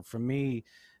passion. So for me,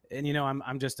 and you know,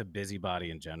 I'm just a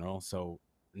busybody in general. So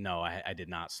no, I did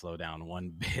not slow down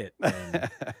one bit. And,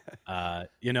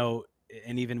 you know,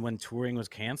 and even when touring was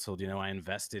canceled, you know, I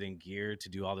invested in gear to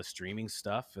do all the streaming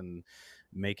stuff and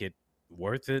make it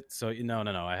worth it. So no,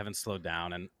 I haven't slowed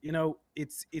down. And you know,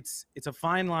 it's a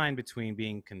fine line between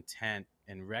being content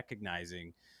and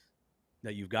recognizing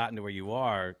that you've gotten to where you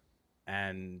are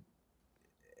and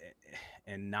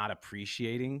not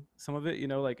appreciating some of it. You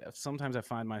know, like sometimes I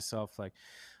find myself like,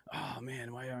 oh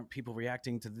man, why aren't people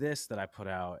reacting to this that I put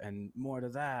out and more to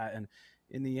that? And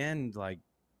in the end, like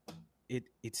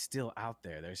it's still out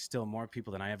there. There's still more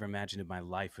people than I ever imagined in my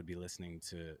life would be listening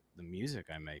to the music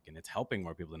I make, and it's helping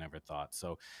more people than I ever thought.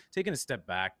 So taking a step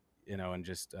back, you know, and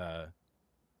just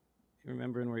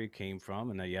remembering where you came from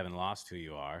and that you haven't lost who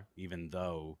you are, even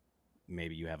though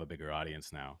maybe you have a bigger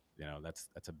audience now. You know, that's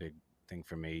a big thing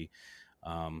for me.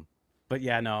 But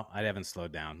yeah, no, I haven't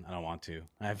slowed down. I don't want to.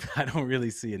 I don't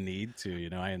really see a need to. You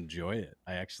know, I enjoy it.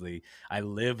 I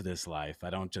live this life. I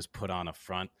don't just put on a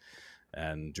front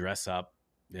and dress up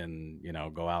and, you know,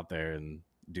 go out there and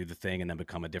do the thing and then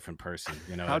become a different person.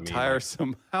 You know, how what I mean?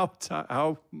 tiresome!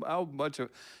 How much of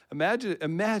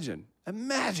imagine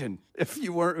if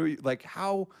you weren't like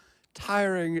how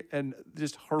tiring and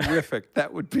just horrific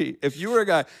that would be. If you were a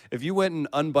guy, if you went and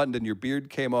unbuttoned and your beard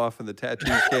came off and the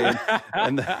tattoos came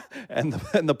and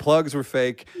the plugs were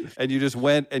fake, and you just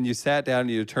went and you sat down and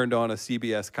you turned on a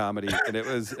CBS comedy and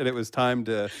it was time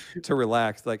to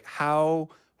relax, like how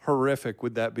horrific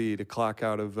would that be to clock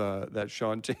out of that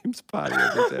Sean James body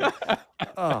every day?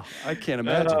 Oh, I can't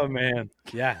imagine. Oh man,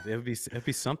 yeah, it'd be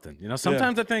something. You know,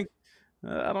 sometimes I think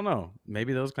I don't know.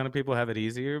 Maybe those kind of people have it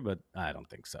easier, but I don't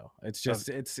think so. It's just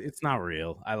it's not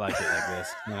real. I like it like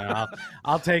this. You know,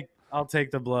 I'll take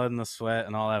the blood and the sweat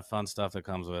and all that fun stuff that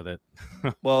comes with it.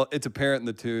 Well, it's apparent in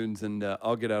the tunes, and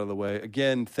I'll get out of the way.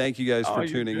 Again, thank you guys for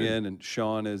tuning good. in. And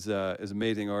Sean is an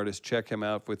amazing artist. Check him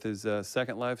out with his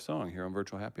second live song here on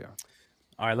Virtual Happy Hour.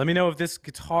 All right, let me know if this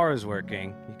guitar is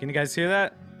working. Can you guys hear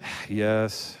that?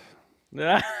 Yes.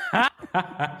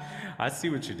 I see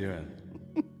what you're doing.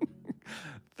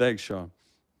 Thanks, Sean.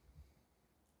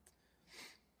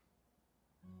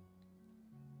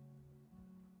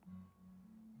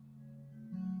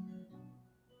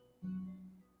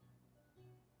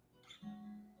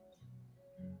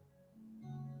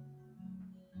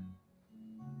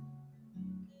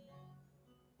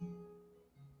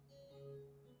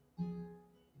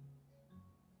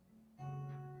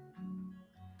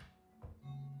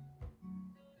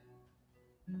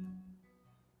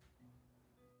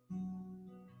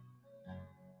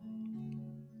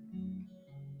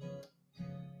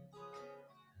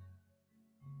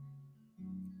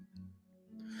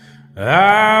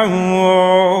 I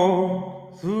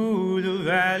walk through the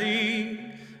valley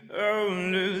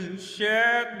under the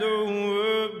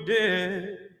shadow of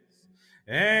death,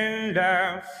 and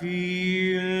I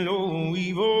feel no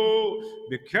evil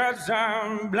because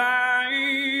I'm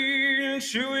blind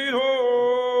to it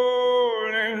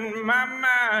all. And my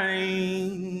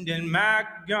mind and my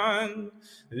gun,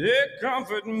 they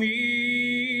comfort me,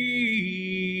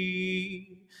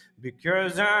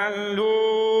 because I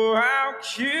know I'll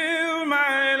kill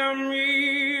my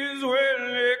enemies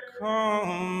when they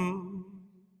come.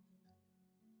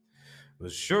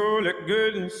 But surely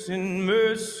goodness and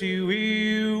mercy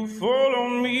will follow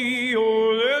me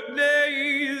all the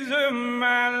days of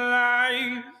my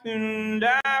life, and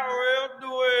I will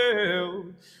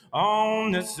dwell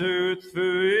on this earth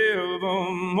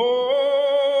forevermore.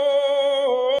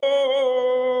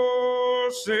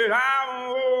 Said I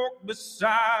walk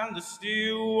beside the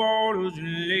still waters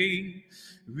and lay,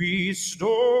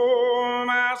 restore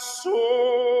my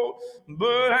soul.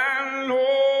 But I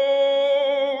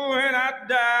know when I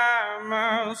die,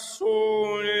 my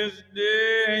soul is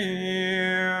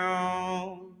dead.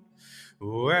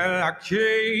 Well, I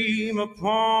came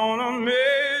upon a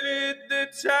man at the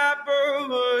top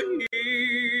of a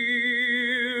hill.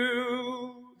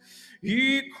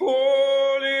 He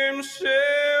called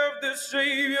himself the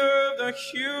savior of the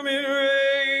human race.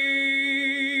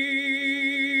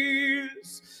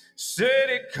 Said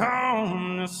he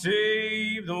come to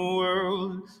save the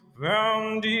world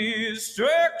from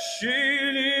destruction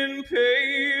and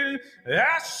pain.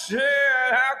 I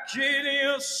said, how can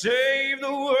you save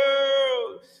the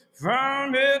world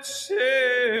from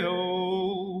itself?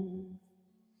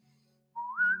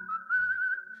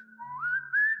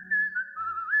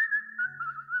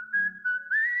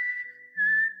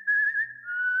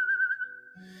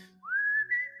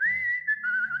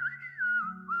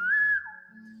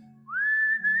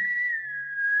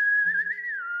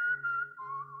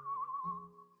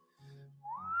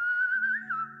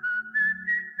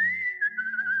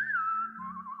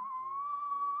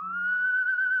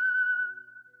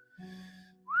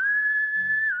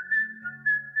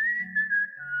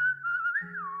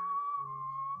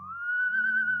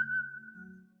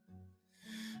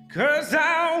 Cause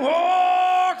I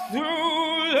walk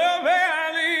through the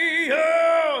valley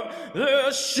of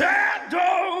the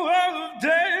shadow of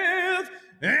death,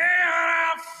 and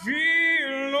I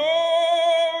feel no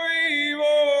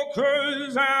evil,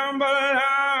 cause I'm blind.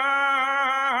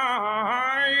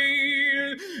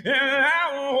 And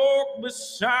I walk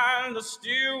beside the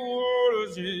still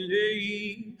waters and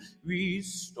they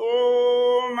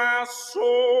restore my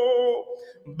soul.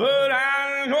 But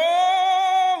I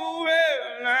know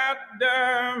when I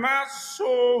die, my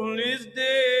soul is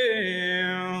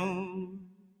dead.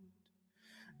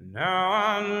 Now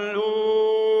I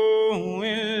know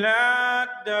when I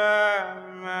die,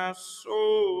 my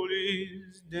soul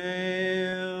is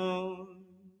dead.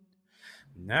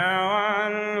 Now I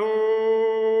know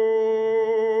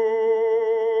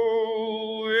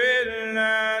when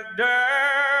I die.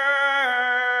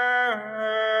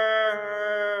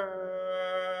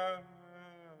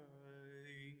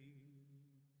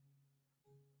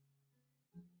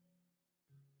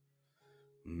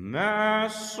 My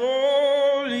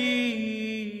soul is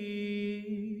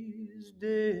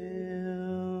damned.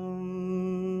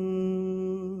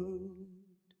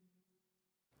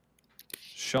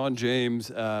 Sean James,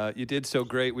 you did so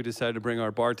great. We decided to bring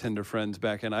our bartender friends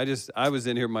back in. I was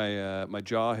in here, my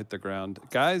jaw hit the ground.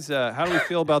 Guys, how do we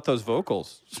feel about those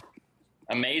vocals?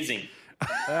 Amazing.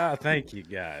 Thank you,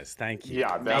 guys. Thank you.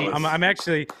 Yeah, that was... I'm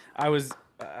actually, I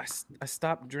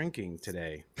stopped drinking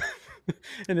today.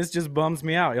 And this just bums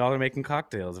me out. Y'all are making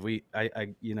cocktails.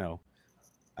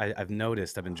 I've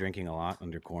noticed I've been drinking a lot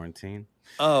under quarantine.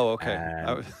 Oh, okay.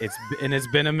 And it's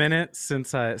been a minute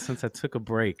since I took a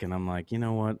break, and I'm like, you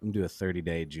know what? I'm gonna do a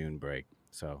 30-day June break.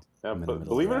 So Yeah, I'm in the but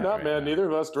middle believe it of or that not, right man, now. neither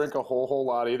of us drink a whole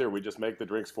lot either. We just make the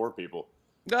drinks for people.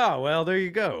 Oh, well, there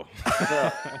you go.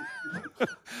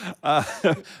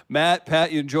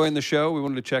 Pat, you enjoying the show? We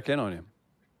wanted to check in on you.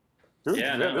 Dude,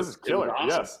 Yeah, man, no, this is it was killer. awesome.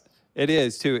 Yes. It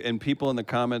is too, and people in the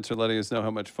comments are letting us know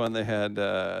how much fun they had.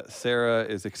 Sarah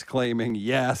is exclaiming,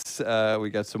 "Yes!" We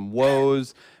got some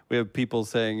woes. We have people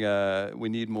saying we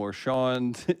need more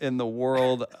Seans in the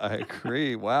world. I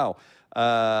agree. Wow.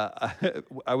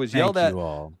 I was yelled Thank at. you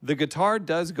all. The guitar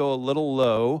does go a little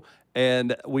low,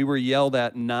 and we were yelled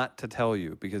at not to tell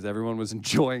you because everyone was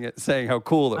enjoying it, saying how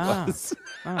cool it was.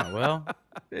 Oh, well,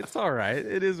 it's all right.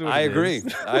 It is what I it agree.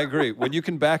 is. I agree. When you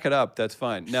can back it up, that's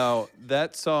fine. Now,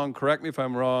 that song, correct me if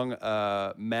I'm wrong,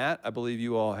 Matt, I believe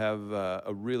you all have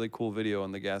a really cool video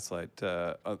on the Gaslight,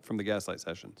 from the Gaslight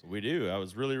sessions. We do. I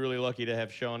was really, really lucky to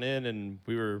have Sean in, and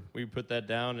we put that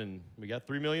down, and we got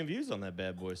 3 million views on that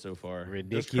bad boy so far. Just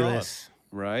Ridiculous.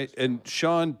 Right. And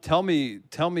Sean, tell me,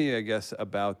 I guess,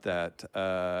 about that.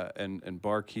 And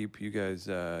Barkeep, you guys,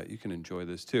 you can enjoy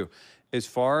this too. As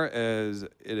far as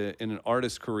in an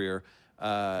artist career,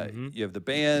 you have the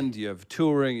band, you have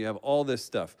touring, you have all this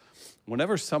stuff.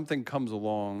 Whenever something comes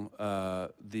along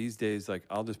these days, like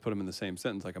I'll just put them in the same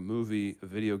sentence, like a movie, a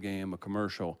video game, a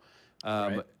commercial,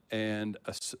 and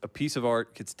a piece of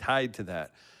art gets tied to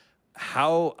that.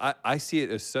 How I see it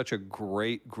as such a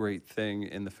great thing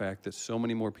in the fact that so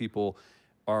many more people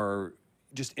are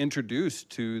just introduced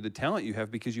to the talent you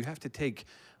have, because you have to take,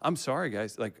 I'm sorry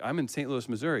guys, like I'm in St. Louis,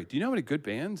 Missouri. Do you know how many good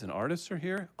bands and artists are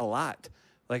here? A lot.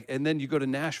 Like, and then you go to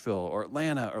Nashville or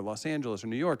Atlanta or Los Angeles or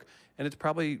New York, and it's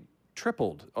probably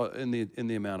tripled in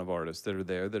the amount of artists that are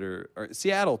there, or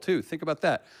Seattle too. Think about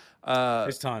that.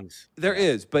 There's tons. There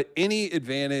is, but any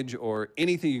advantage or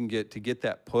anything you can get to get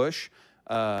that push,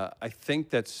 I think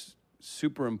that's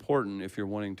super important if you're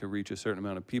wanting to reach a certain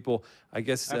amount of people. I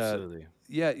guess, Absolutely.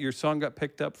 yeah, your song got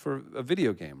picked up for a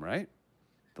video game, right?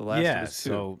 The Last of Us 2.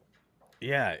 So,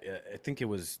 yeah, I think it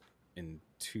was in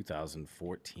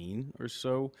 2014 or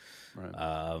so.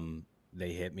 Right.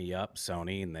 They hit me up,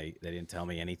 Sony, and they didn't tell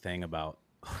me anything about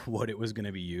what it was going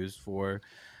to be used for.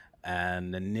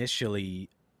 And initially,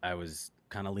 I was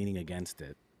kind of leaning against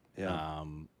it. Yeah.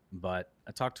 But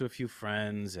I talked to a few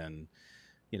friends, and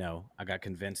I got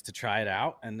convinced to try it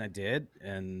out, and I did.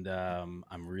 And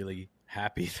I'm really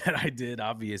happy that I did,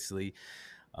 obviously.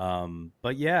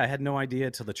 But yeah, I had no idea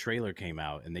till the trailer came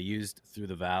out, and they used Through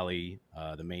the Valley.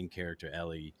 The main character,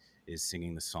 Ellie, is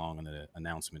singing the song in the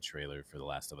announcement trailer for The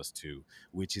Last of Us 2,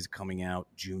 which is coming out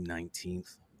June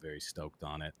 19th. I'm very stoked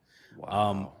on it.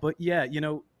 Wow. But yeah,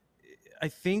 I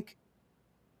think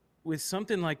with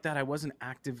something like that, I wasn't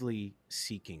actively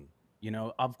seeking.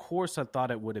 Of course, I thought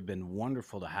it would have been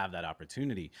wonderful to have that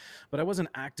opportunity, but I wasn't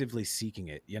actively seeking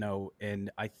it,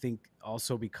 and I think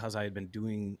also because I had been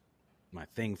doing my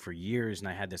thing for years and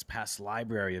I had this past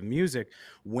library of music,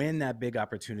 when that big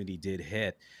opportunity did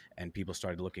hit and people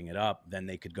started looking it up, then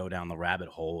they could go down the rabbit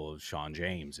hole of Sean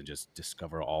James and just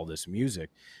discover all this music.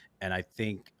 And I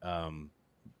think,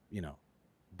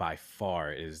 by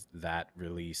far is that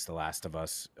release, The Last of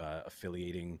Us,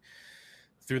 affiliating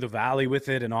Through the Valley with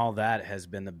it and all that, has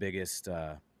been the biggest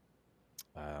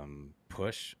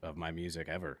push of my music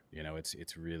ever.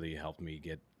 It's really helped me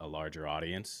get a larger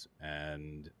audience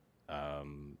and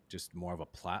just more of a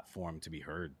platform to be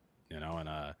heard, and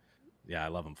yeah, I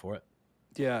love them for it.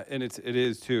 Yeah, and it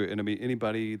is too. And I mean,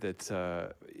 anybody that's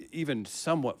even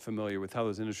somewhat familiar with how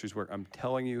those industries work, I'm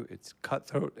telling you, it's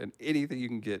cutthroat. And anything you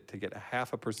can get to get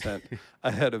 0.5%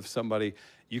 ahead of somebody,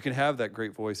 you can have that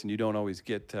great voice, and you don't always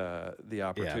get the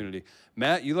opportunity. Yeah.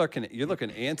 Matt, you're looking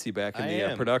antsy back in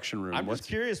the production room. I'm just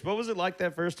curious, what was it like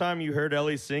that first time you heard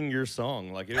Ellie sing your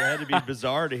song? Like, it had to be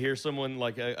bizarre to hear someone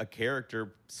like a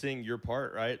character sing your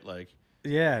part, right? Like,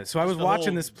 yeah. So I was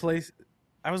watching this place.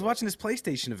 I was watching this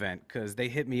PlayStation event because they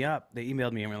hit me up. They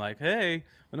emailed me and were like, "Hey,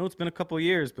 I know it's been a couple of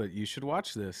years, but you should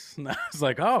watch this." And I was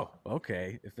like, "Oh,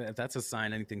 okay. If that's a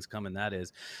sign anything's coming, that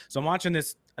is." So I'm watching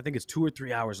this. I think it's 2 or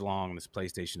 3 hours long. This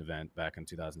PlayStation event back in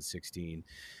 2016,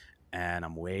 and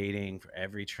I'm waiting for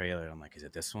every trailer. I'm like, "Is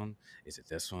it this one? Is it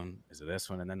this one? Is it this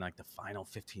one?" And then like the final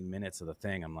 15 minutes of the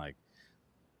thing, I'm like,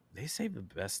 "They saved the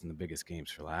best and the biggest games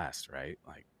for last, right?"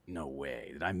 Like, no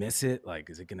way. Did I miss it? Like,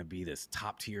 is it going to be this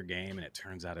top tier game? And it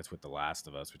turns out it's with The Last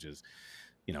of Us, which is,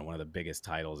 one of the biggest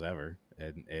titles ever.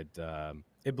 And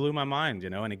it blew my mind,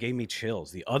 and it gave me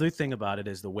chills. The other thing about it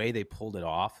is the way they pulled it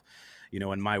off,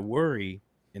 and my worry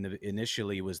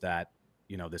initially was that,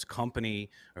 this company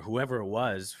or whoever it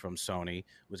was from Sony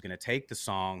was going to take the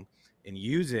song and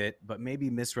use it, but maybe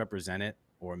misrepresent it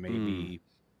or maybe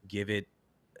give it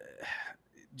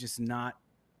just not,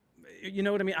 you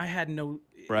know what I mean? I had no,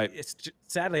 right.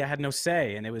 Sadly, I had no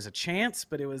say, and it was a chance,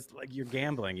 but it was like you're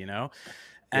gambling, Yeah.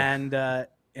 And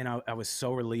I was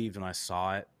so relieved when I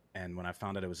saw it. And when I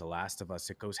found out it was The Last of Us,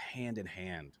 it goes hand in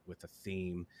hand with the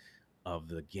theme of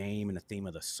the game and the theme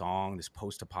of the song, this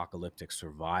post-apocalyptic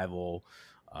survival,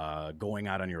 going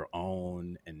out on your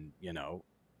own. And,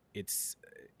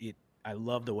 I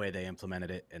love the way they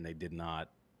implemented it, and they did not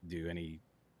do any,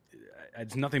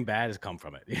 it's nothing bad has come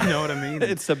from it. You know what I mean?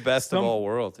 It's the best of all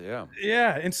worlds. Yeah.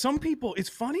 Yeah. And some people, it's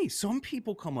funny. Some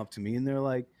people come up to me and they're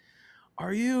like,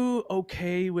 "Are you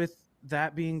okay with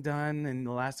that being done and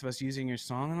The Last of Us using your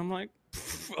song?" And I'm like,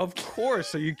 "Of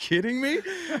course. Are you kidding me?"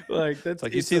 Like, that's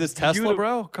like, you see this Tesla,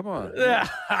 bro? Come on.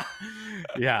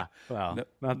 Yeah. Well,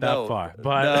 not that far,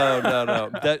 but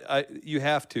no. You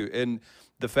have to. And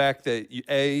the fact that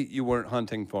you weren't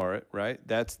hunting for it, right?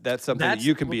 That's something that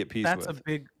you can be at peace with. That's a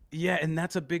big, and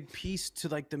that's a big piece to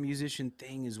like the musician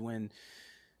thing is when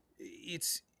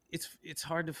it's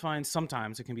hard to find.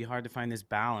 Sometimes it can be hard to find this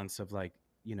balance of like,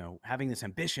 having this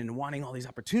ambition, wanting all these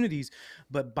opportunities,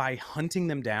 but by hunting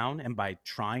them down and by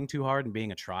trying too hard and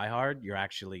being a try hard, you're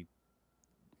actually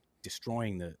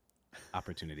destroying the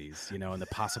opportunities, and the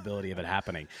possibility of it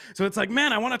happening. So it's like,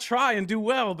 man, I want to try and do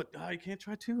well, but you can't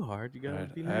try too hard. You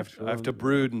gotta be natural. I have to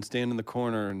brood and stand in the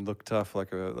corner and look tough like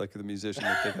the musician.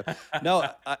 No,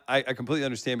 I completely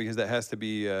understand, because that has to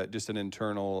be just an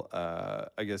internal,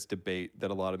 I guess, debate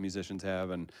that a lot of musicians have,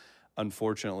 and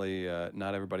unfortunately,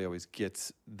 not everybody always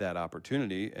gets that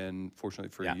opportunity. And fortunately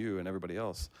for you and everybody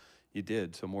else, you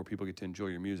did. So more people get to enjoy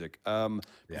your music.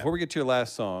 Before we get to your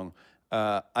last song,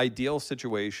 ideal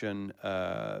situation,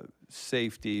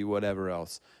 safety, whatever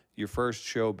else. Your first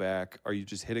show back, are you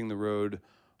just hitting the road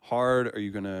hard? Are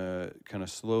you going to kind of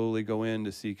slowly go in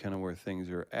to see kind of where things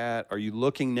are at? Are you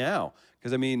looking now?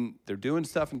 Because, I mean, they're doing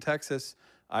stuff in Texas.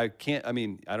 I don't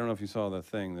know if you saw the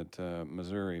thing that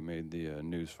Missouri made the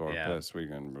news for this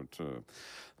weekend, but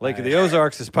Lake of the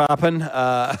Ozarks is popping.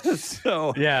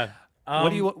 So yeah. What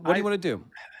do you want to do?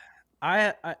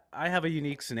 I have a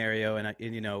unique scenario,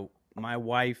 and my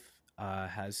wife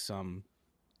has some,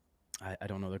 I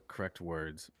don't know the correct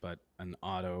words, but an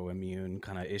autoimmune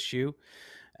kind of issue.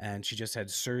 And she just had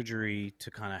surgery to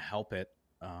kind of help it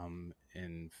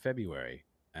in February.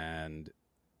 And,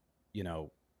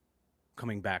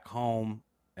 coming back home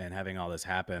and having all this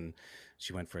happen,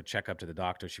 she went for a checkup to the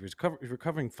doctor. She was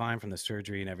recovering fine from the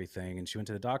surgery and everything. And she went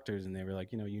to the doctors, and they were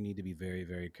like, you need to be very,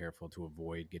 very careful to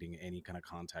avoid getting any kind of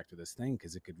contact with this thing,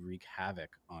 because it could wreak havoc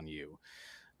on you.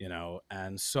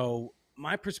 And so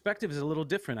my perspective is a little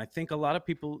different. I think a lot of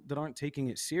people that aren't taking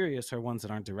it serious are ones that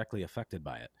aren't directly affected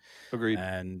by it. Agreed.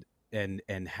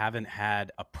 And haven't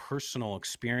had a personal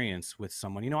experience with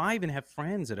someone. I even have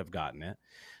friends that have gotten it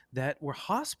that were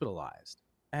hospitalized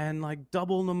and like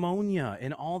double pneumonia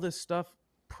and all this stuff,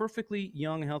 perfectly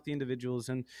young, healthy individuals.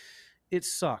 And it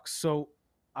sucks. So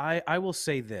I will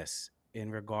say this in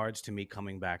regards to me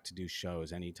coming back to do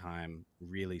shows anytime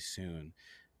really soon.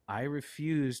 I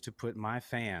refuse to put my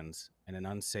fans in an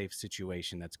unsafe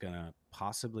situation that's going to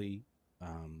possibly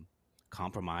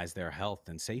compromise their health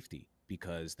and safety,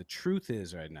 because the truth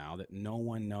is right now that no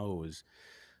one knows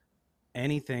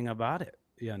anything about it,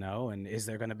 and is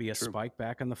there going to be a spike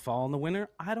back in the fall and the winter?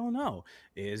 I don't know.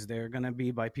 Is there going to be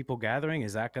by people gathering?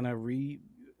 Is that going to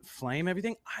reflame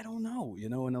everything? I don't know,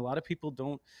 and a lot of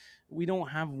people we don't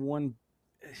have one.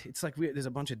 It's like there's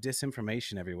a bunch of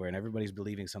disinformation everywhere, and everybody's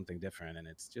believing something different, and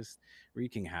it's just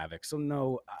wreaking havoc. So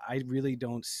no, I really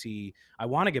don't see. I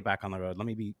want to get back on the road. Let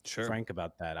me be frank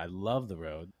about that. I love the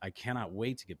road. I cannot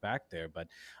wait to get back there. But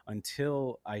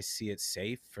until I see it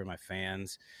safe for my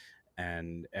fans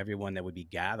and everyone that would be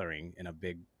gathering in a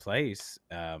big place,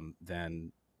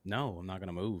 then no, I'm not going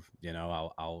to move. You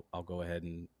know, I'll go ahead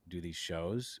and do these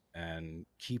shows and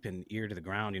keep an ear to the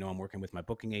ground. You know, I'm working with my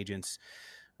booking agents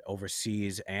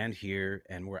overseas and here,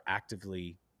 and we're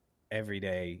actively every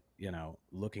day, you know,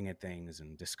 looking at things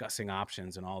and discussing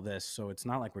options and all this. So it's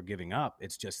not like we're giving up.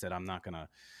 It's just that I'm not going to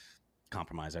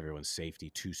compromise everyone's safety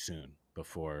too soon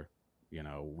before, you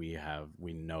know, we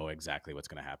know exactly what's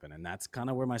going to happen. And that's kind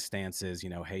of where my stance is. You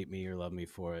know, hate me or love me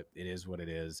for it, it is what it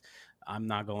is. I'm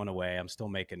not going away. I'm still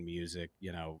making music.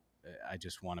 You know, I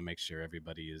just want to make sure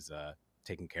everybody is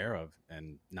taken care of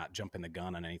and not jumping the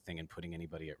gun on anything and putting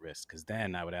anybody at risk. Because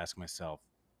then I would ask myself,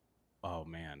 oh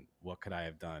man, what could I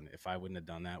have done? If I wouldn't have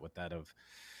done that, would that have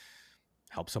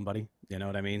helped somebody? You know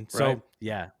what I mean? Right. So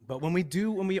yeah, but when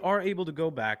we are able to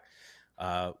go back,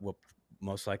 we'll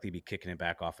most likely be kicking it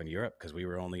back off in Europe, because we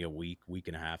were only a week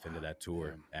and a half into that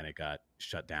tour and it got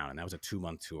shut down. And that was a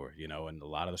 2-month tour, you know, and a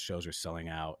lot of the shows were selling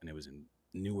out, and it was in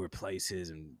newer places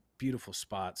and beautiful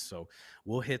spots. So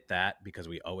we'll hit that because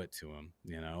we owe it to them,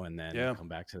 you know, and then come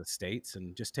back to the States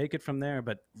and just take it from there.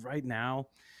 But right now,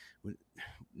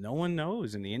 no one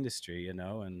knows in the industry, you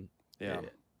know, and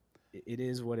it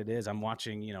is what it is. I'm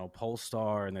watching, you know,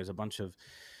 Polestar, and there's a bunch of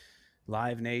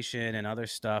Live Nation and other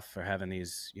stuff are having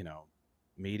these, you know,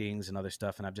 meetings and other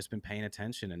stuff. And I've just been paying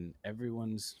attention, and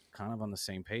everyone's kind of on the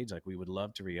same page. Like, we would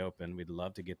love to reopen. We'd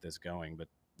love to get this going, but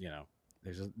you know,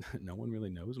 no one really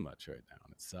knows much right now,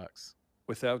 and it sucks.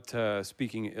 Without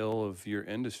speaking ill of your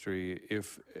industry,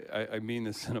 if I mean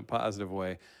this in a positive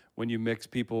way, when you mix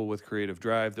people with creative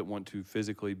drive that want to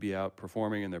physically be out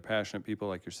performing, and they're passionate people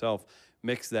like yourself,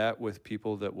 mix that with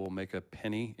people that will make a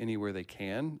penny anywhere they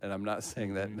can. And I'm not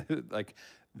saying that like,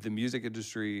 the music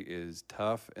industry is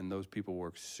tough, and those people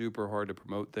work super hard to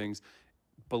promote things.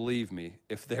 Believe me,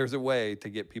 if there's a way to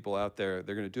get people out there,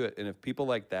 they're going to do it. And if people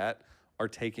like that are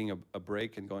taking a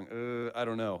break and going, I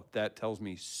don't know, that tells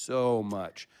me so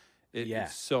much.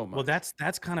 It's so much. Well,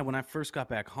 that's kind of when I first got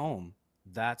back home.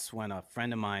 That's when a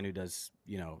friend of mine who does,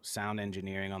 you know, sound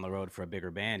engineering on the road for a bigger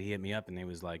band, he hit me up and he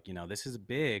was like, you know, this is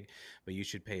big, but you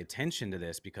should pay attention to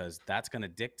this, because that's going to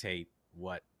dictate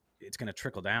what it's going to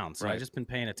trickle down. So I've just been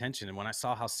paying attention. And when I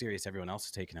saw how serious everyone else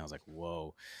is taking it, I was like,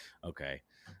 whoa, okay,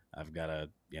 I've got to,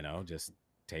 you know, just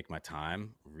take my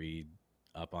time, read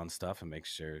up on stuff, and make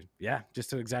sure,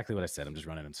 just exactly what I said. I'm just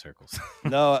running in circles.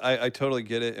 No, I totally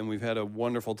get it. And we've had a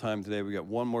wonderful time today. We got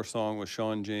one more song with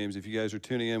Sean James. If you guys are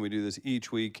tuning in, we do this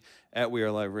each week at We Are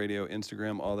Live Radio,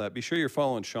 Instagram, all that. Be sure you're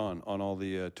following Sean on all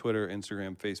the Twitter,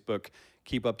 Instagram, Facebook.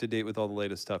 Keep up to date with all the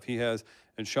latest stuff he has.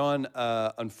 And Sean,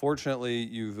 unfortunately,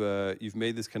 you've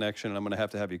made this connection, and I'm going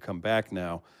to have you come back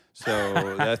now.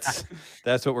 So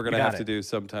that's what we're going to have to do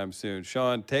sometime soon.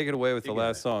 Sean, take it away with the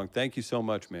last song. Thank you so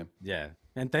much, man. Yeah.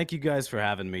 And thank you guys for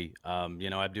having me. You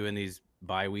know, I'm doing these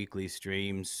bi-weekly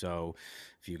streams. So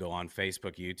if you go on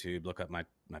Facebook, YouTube, look up my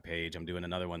page. I'm doing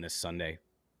another one this Sunday.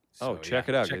 So, check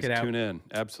it out, guys. Tune in.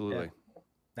 Absolutely. Yeah.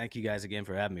 Thank you guys again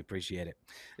for having me. Appreciate it.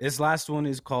 This last one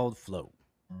is called Flow.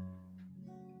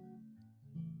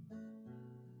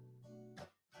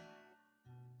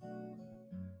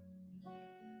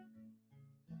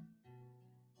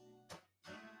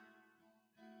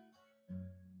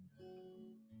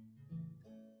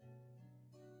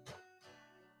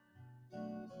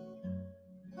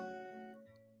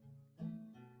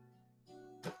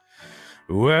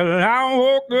 Well, I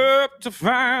woke up to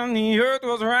find the earth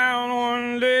was round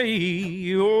one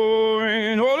day. Oh,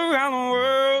 and all around the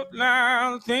world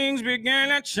now things began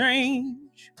to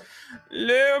change.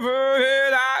 Never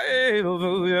had I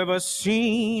ever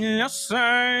seen a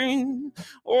sign.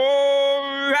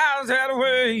 Oh, rise that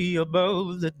way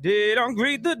above the dead and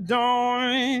greet the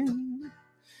dawn.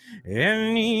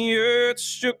 And the earth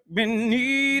shook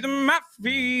beneath my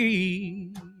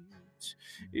feet.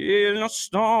 And the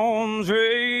storms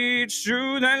raged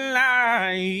through the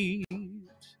night,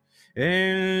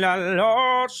 and I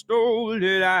lost all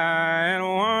that I had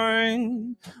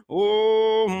won.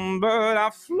 Oh, but I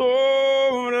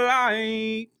flowed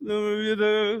like the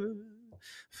river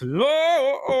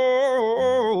flow.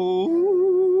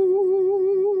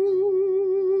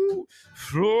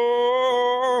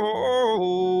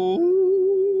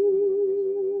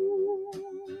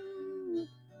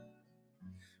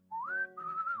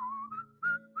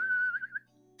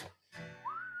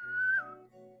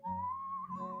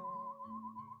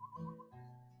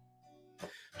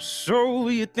 So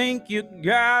you think you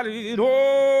got it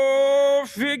all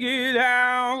figured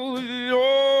out,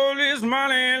 all is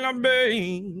money in the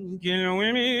bank, and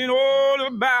women all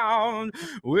about.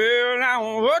 Well,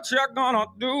 now what you gonna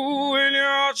do when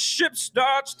your ship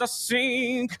starts to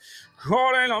sink?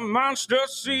 Calling a monster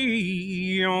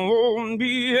sea, you won't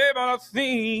be able to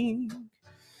think.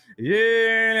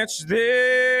 Yeah, it's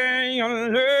there you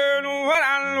learn what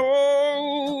I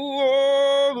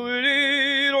know, but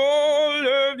all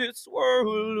of this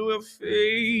world will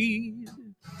fade.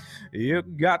 You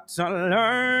got to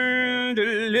learn to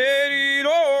let it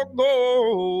all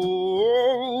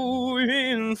go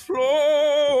and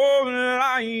flow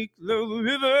like the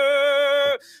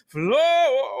river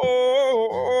flow.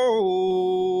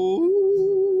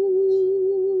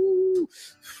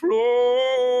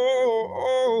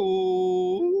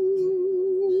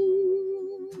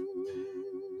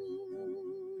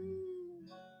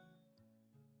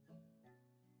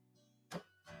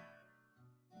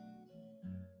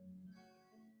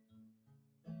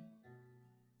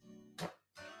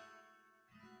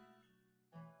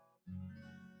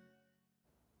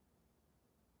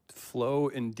 Flow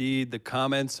indeed. The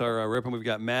comments are ripping. We've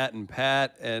got Matt and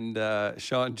Pat and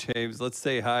Sean James. Let's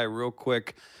say hi real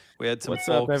quick. We had some What's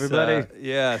up, folks, everybody?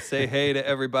 yeah, say hey to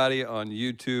everybody on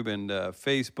YouTube and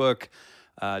Facebook.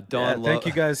 Dawn, Thank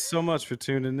you guys so much for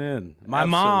tuning in. My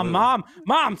Absolutely.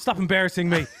 mom, stop embarrassing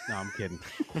me. No, I'm kidding.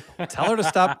 Tell her to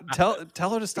stop. Tell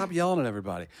her to stop yelling at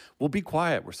everybody. We'll be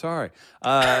quiet. We're sorry.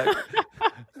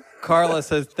 Carla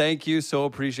says thank you. So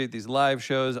appreciate these live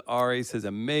shows. Ari says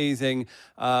amazing.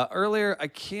 Earlier, I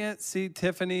can't see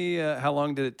Tiffany. How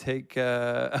long did it take?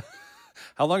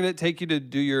 How long did it take you to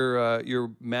do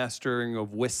your mastering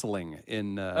of whistling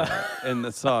in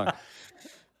the song?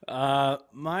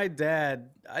 My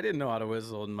dad, I didn't know how to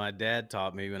whistle, and my dad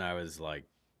taught me when I was like,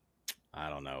 I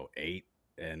don't know, 8,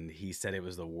 and he said it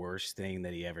was the worst thing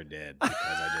that he ever did because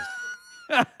I just.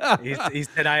 He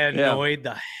said I annoyed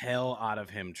the hell out of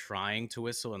him trying to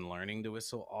whistle and learning to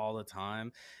whistle all the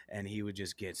time, and he would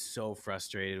just get so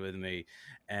frustrated with me.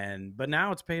 But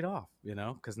now it's paid off,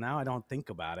 because now I don't think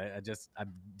about it. I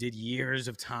did years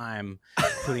of time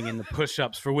putting in the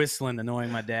push-ups for whistling,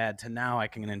 annoying my dad, to now I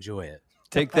can enjoy it.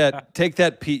 Take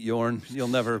that, Pete Yorn. You'll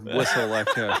never whistle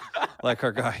like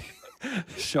our guy.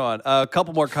 Sean, a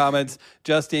couple more comments.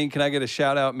 Justine, can I get a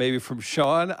shout out maybe from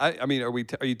Sean? I mean,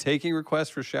 are you taking requests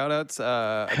for shout outs?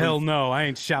 Hell no, I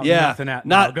ain't shouting nothing at.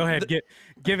 No, go ahead,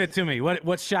 give it to me.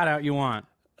 What shout out you want?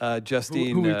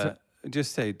 Justine,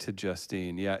 just say to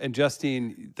Justine, yeah. And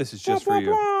Justine, this is just for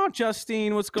you.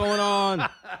 Justine, what's going on?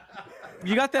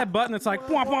 You got that button that's like,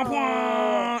 wah, wah,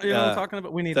 wah. You know what I'm talking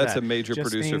about? We need that's that. a major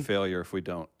Justine. producer failure if we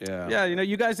don't. Yeah. Yeah,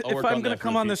 you guys, if I'm going to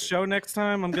come on this future. show next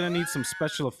time, I'm going to need some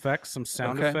special effects, some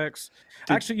sound effects.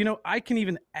 Actually, I can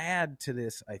even add to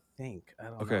this, I think. I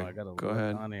don't know. I got to look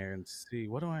on here and see.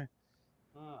 What do I?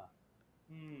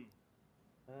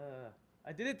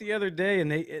 I did it the other day,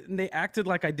 and they acted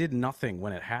like I did nothing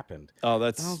when it happened. Oh, I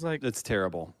was like, that's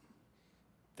terrible.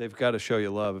 They've got to show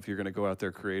you love if you're going to go out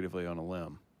there creatively on a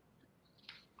limb.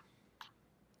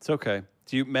 It's okay.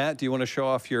 Matt, do you want to show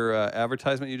off your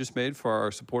advertisement you just made for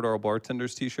our Support Our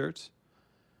Bartenders t-shirts?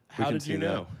 How did you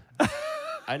know?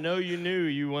 I know you knew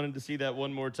you wanted to see that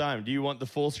one more time. Do you want the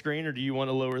full screen or do you want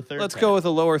a lower third? Let's go with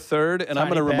a lower third. And I'm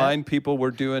going to Pat? remind people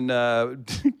we're doing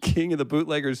King of the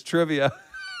Bootleggers trivia.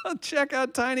 Check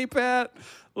out Tiny Pat.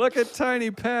 Look at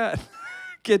Tiny Pat.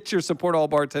 Get your Support All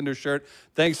Bartenders shirt.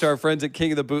 Thanks to our friends at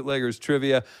King of the Bootleggers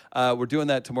Trivia. We're doing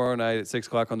that tomorrow night at 6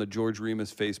 o'clock on the George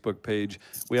Remus Facebook page.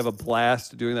 We have a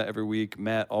blast doing that every week.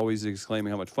 Matt always exclaiming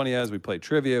how much fun he has. We play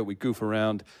trivia, we goof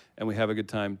around, and we have a good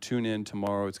time. Tune in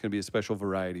tomorrow. It's going to be a special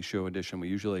variety show edition. We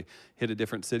usually hit a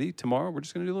different city. Tomorrow, we're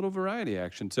just going to do a little variety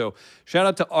action. So shout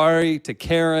out to Ari, to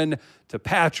Karen, to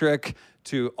Patrick,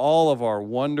 to all of our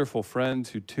wonderful friends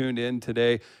who tuned in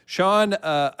today. Sean,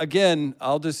 again,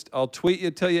 I'll tweet you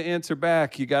till you answer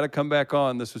back. You got to come back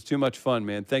on. This was too much fun,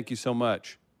 man. Thank you so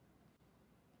much.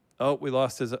 Oh, we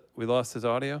lost his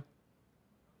audio?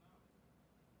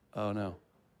 Oh no.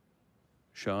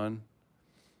 Sean,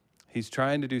 he's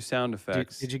trying to do sound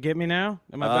effects. Did you get me now?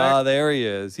 Am I back? There he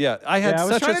is. Yeah, I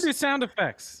was trying to do sound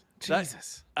effects.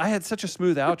 Jesus. I had such a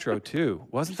smooth outro too.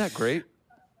 Wasn't that great?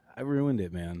 I ruined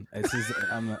it, man.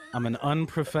 I'm an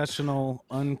unprofessional,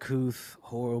 uncouth,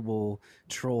 horrible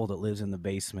troll that lives in the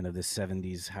basement of this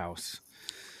 70s house.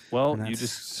 Well,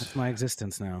 that's my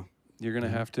existence now. You're going to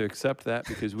have to accept that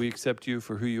because we accept you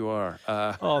for who you are.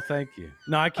 Oh, thank you.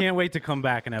 No, I can't wait to come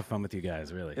back and have fun with you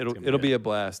guys, really. It'll be a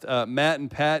blast. Matt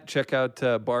and Pat, check out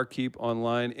Barkeep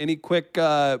online. Any quick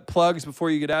plugs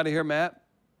before you get out of here, Matt?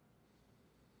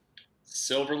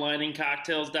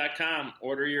 SilverliningCocktails.com.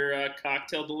 Order your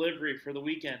cocktail delivery for the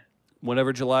weekend.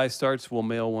 Whenever July starts, we'll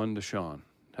mail one to Sean.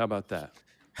 How about that?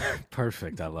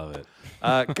 Perfect. I love it.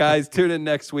 Guys, tune in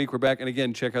next week. We're back. And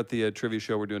again, check out the trivia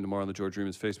show we're doing tomorrow on the George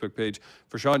Remus Facebook page.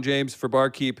 For Sean James, for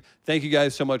Barkeep, thank you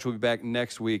guys so much. We'll be back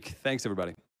next week. Thanks,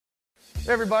 everybody.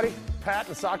 Hey everybody, Pat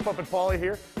and Sock Puppet Paulie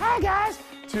here. Hi guys!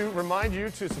 To remind you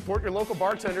to support your local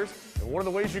bartenders, and one of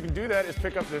the ways you can do that is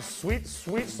pick up this sweet,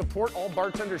 sweet Support All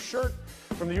Bartenders shirt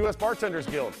from the U.S. Bartenders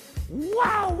Guild.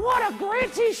 Wow, what a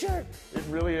great t-shirt! It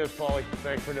really is, Paulie.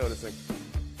 Thanks for noticing.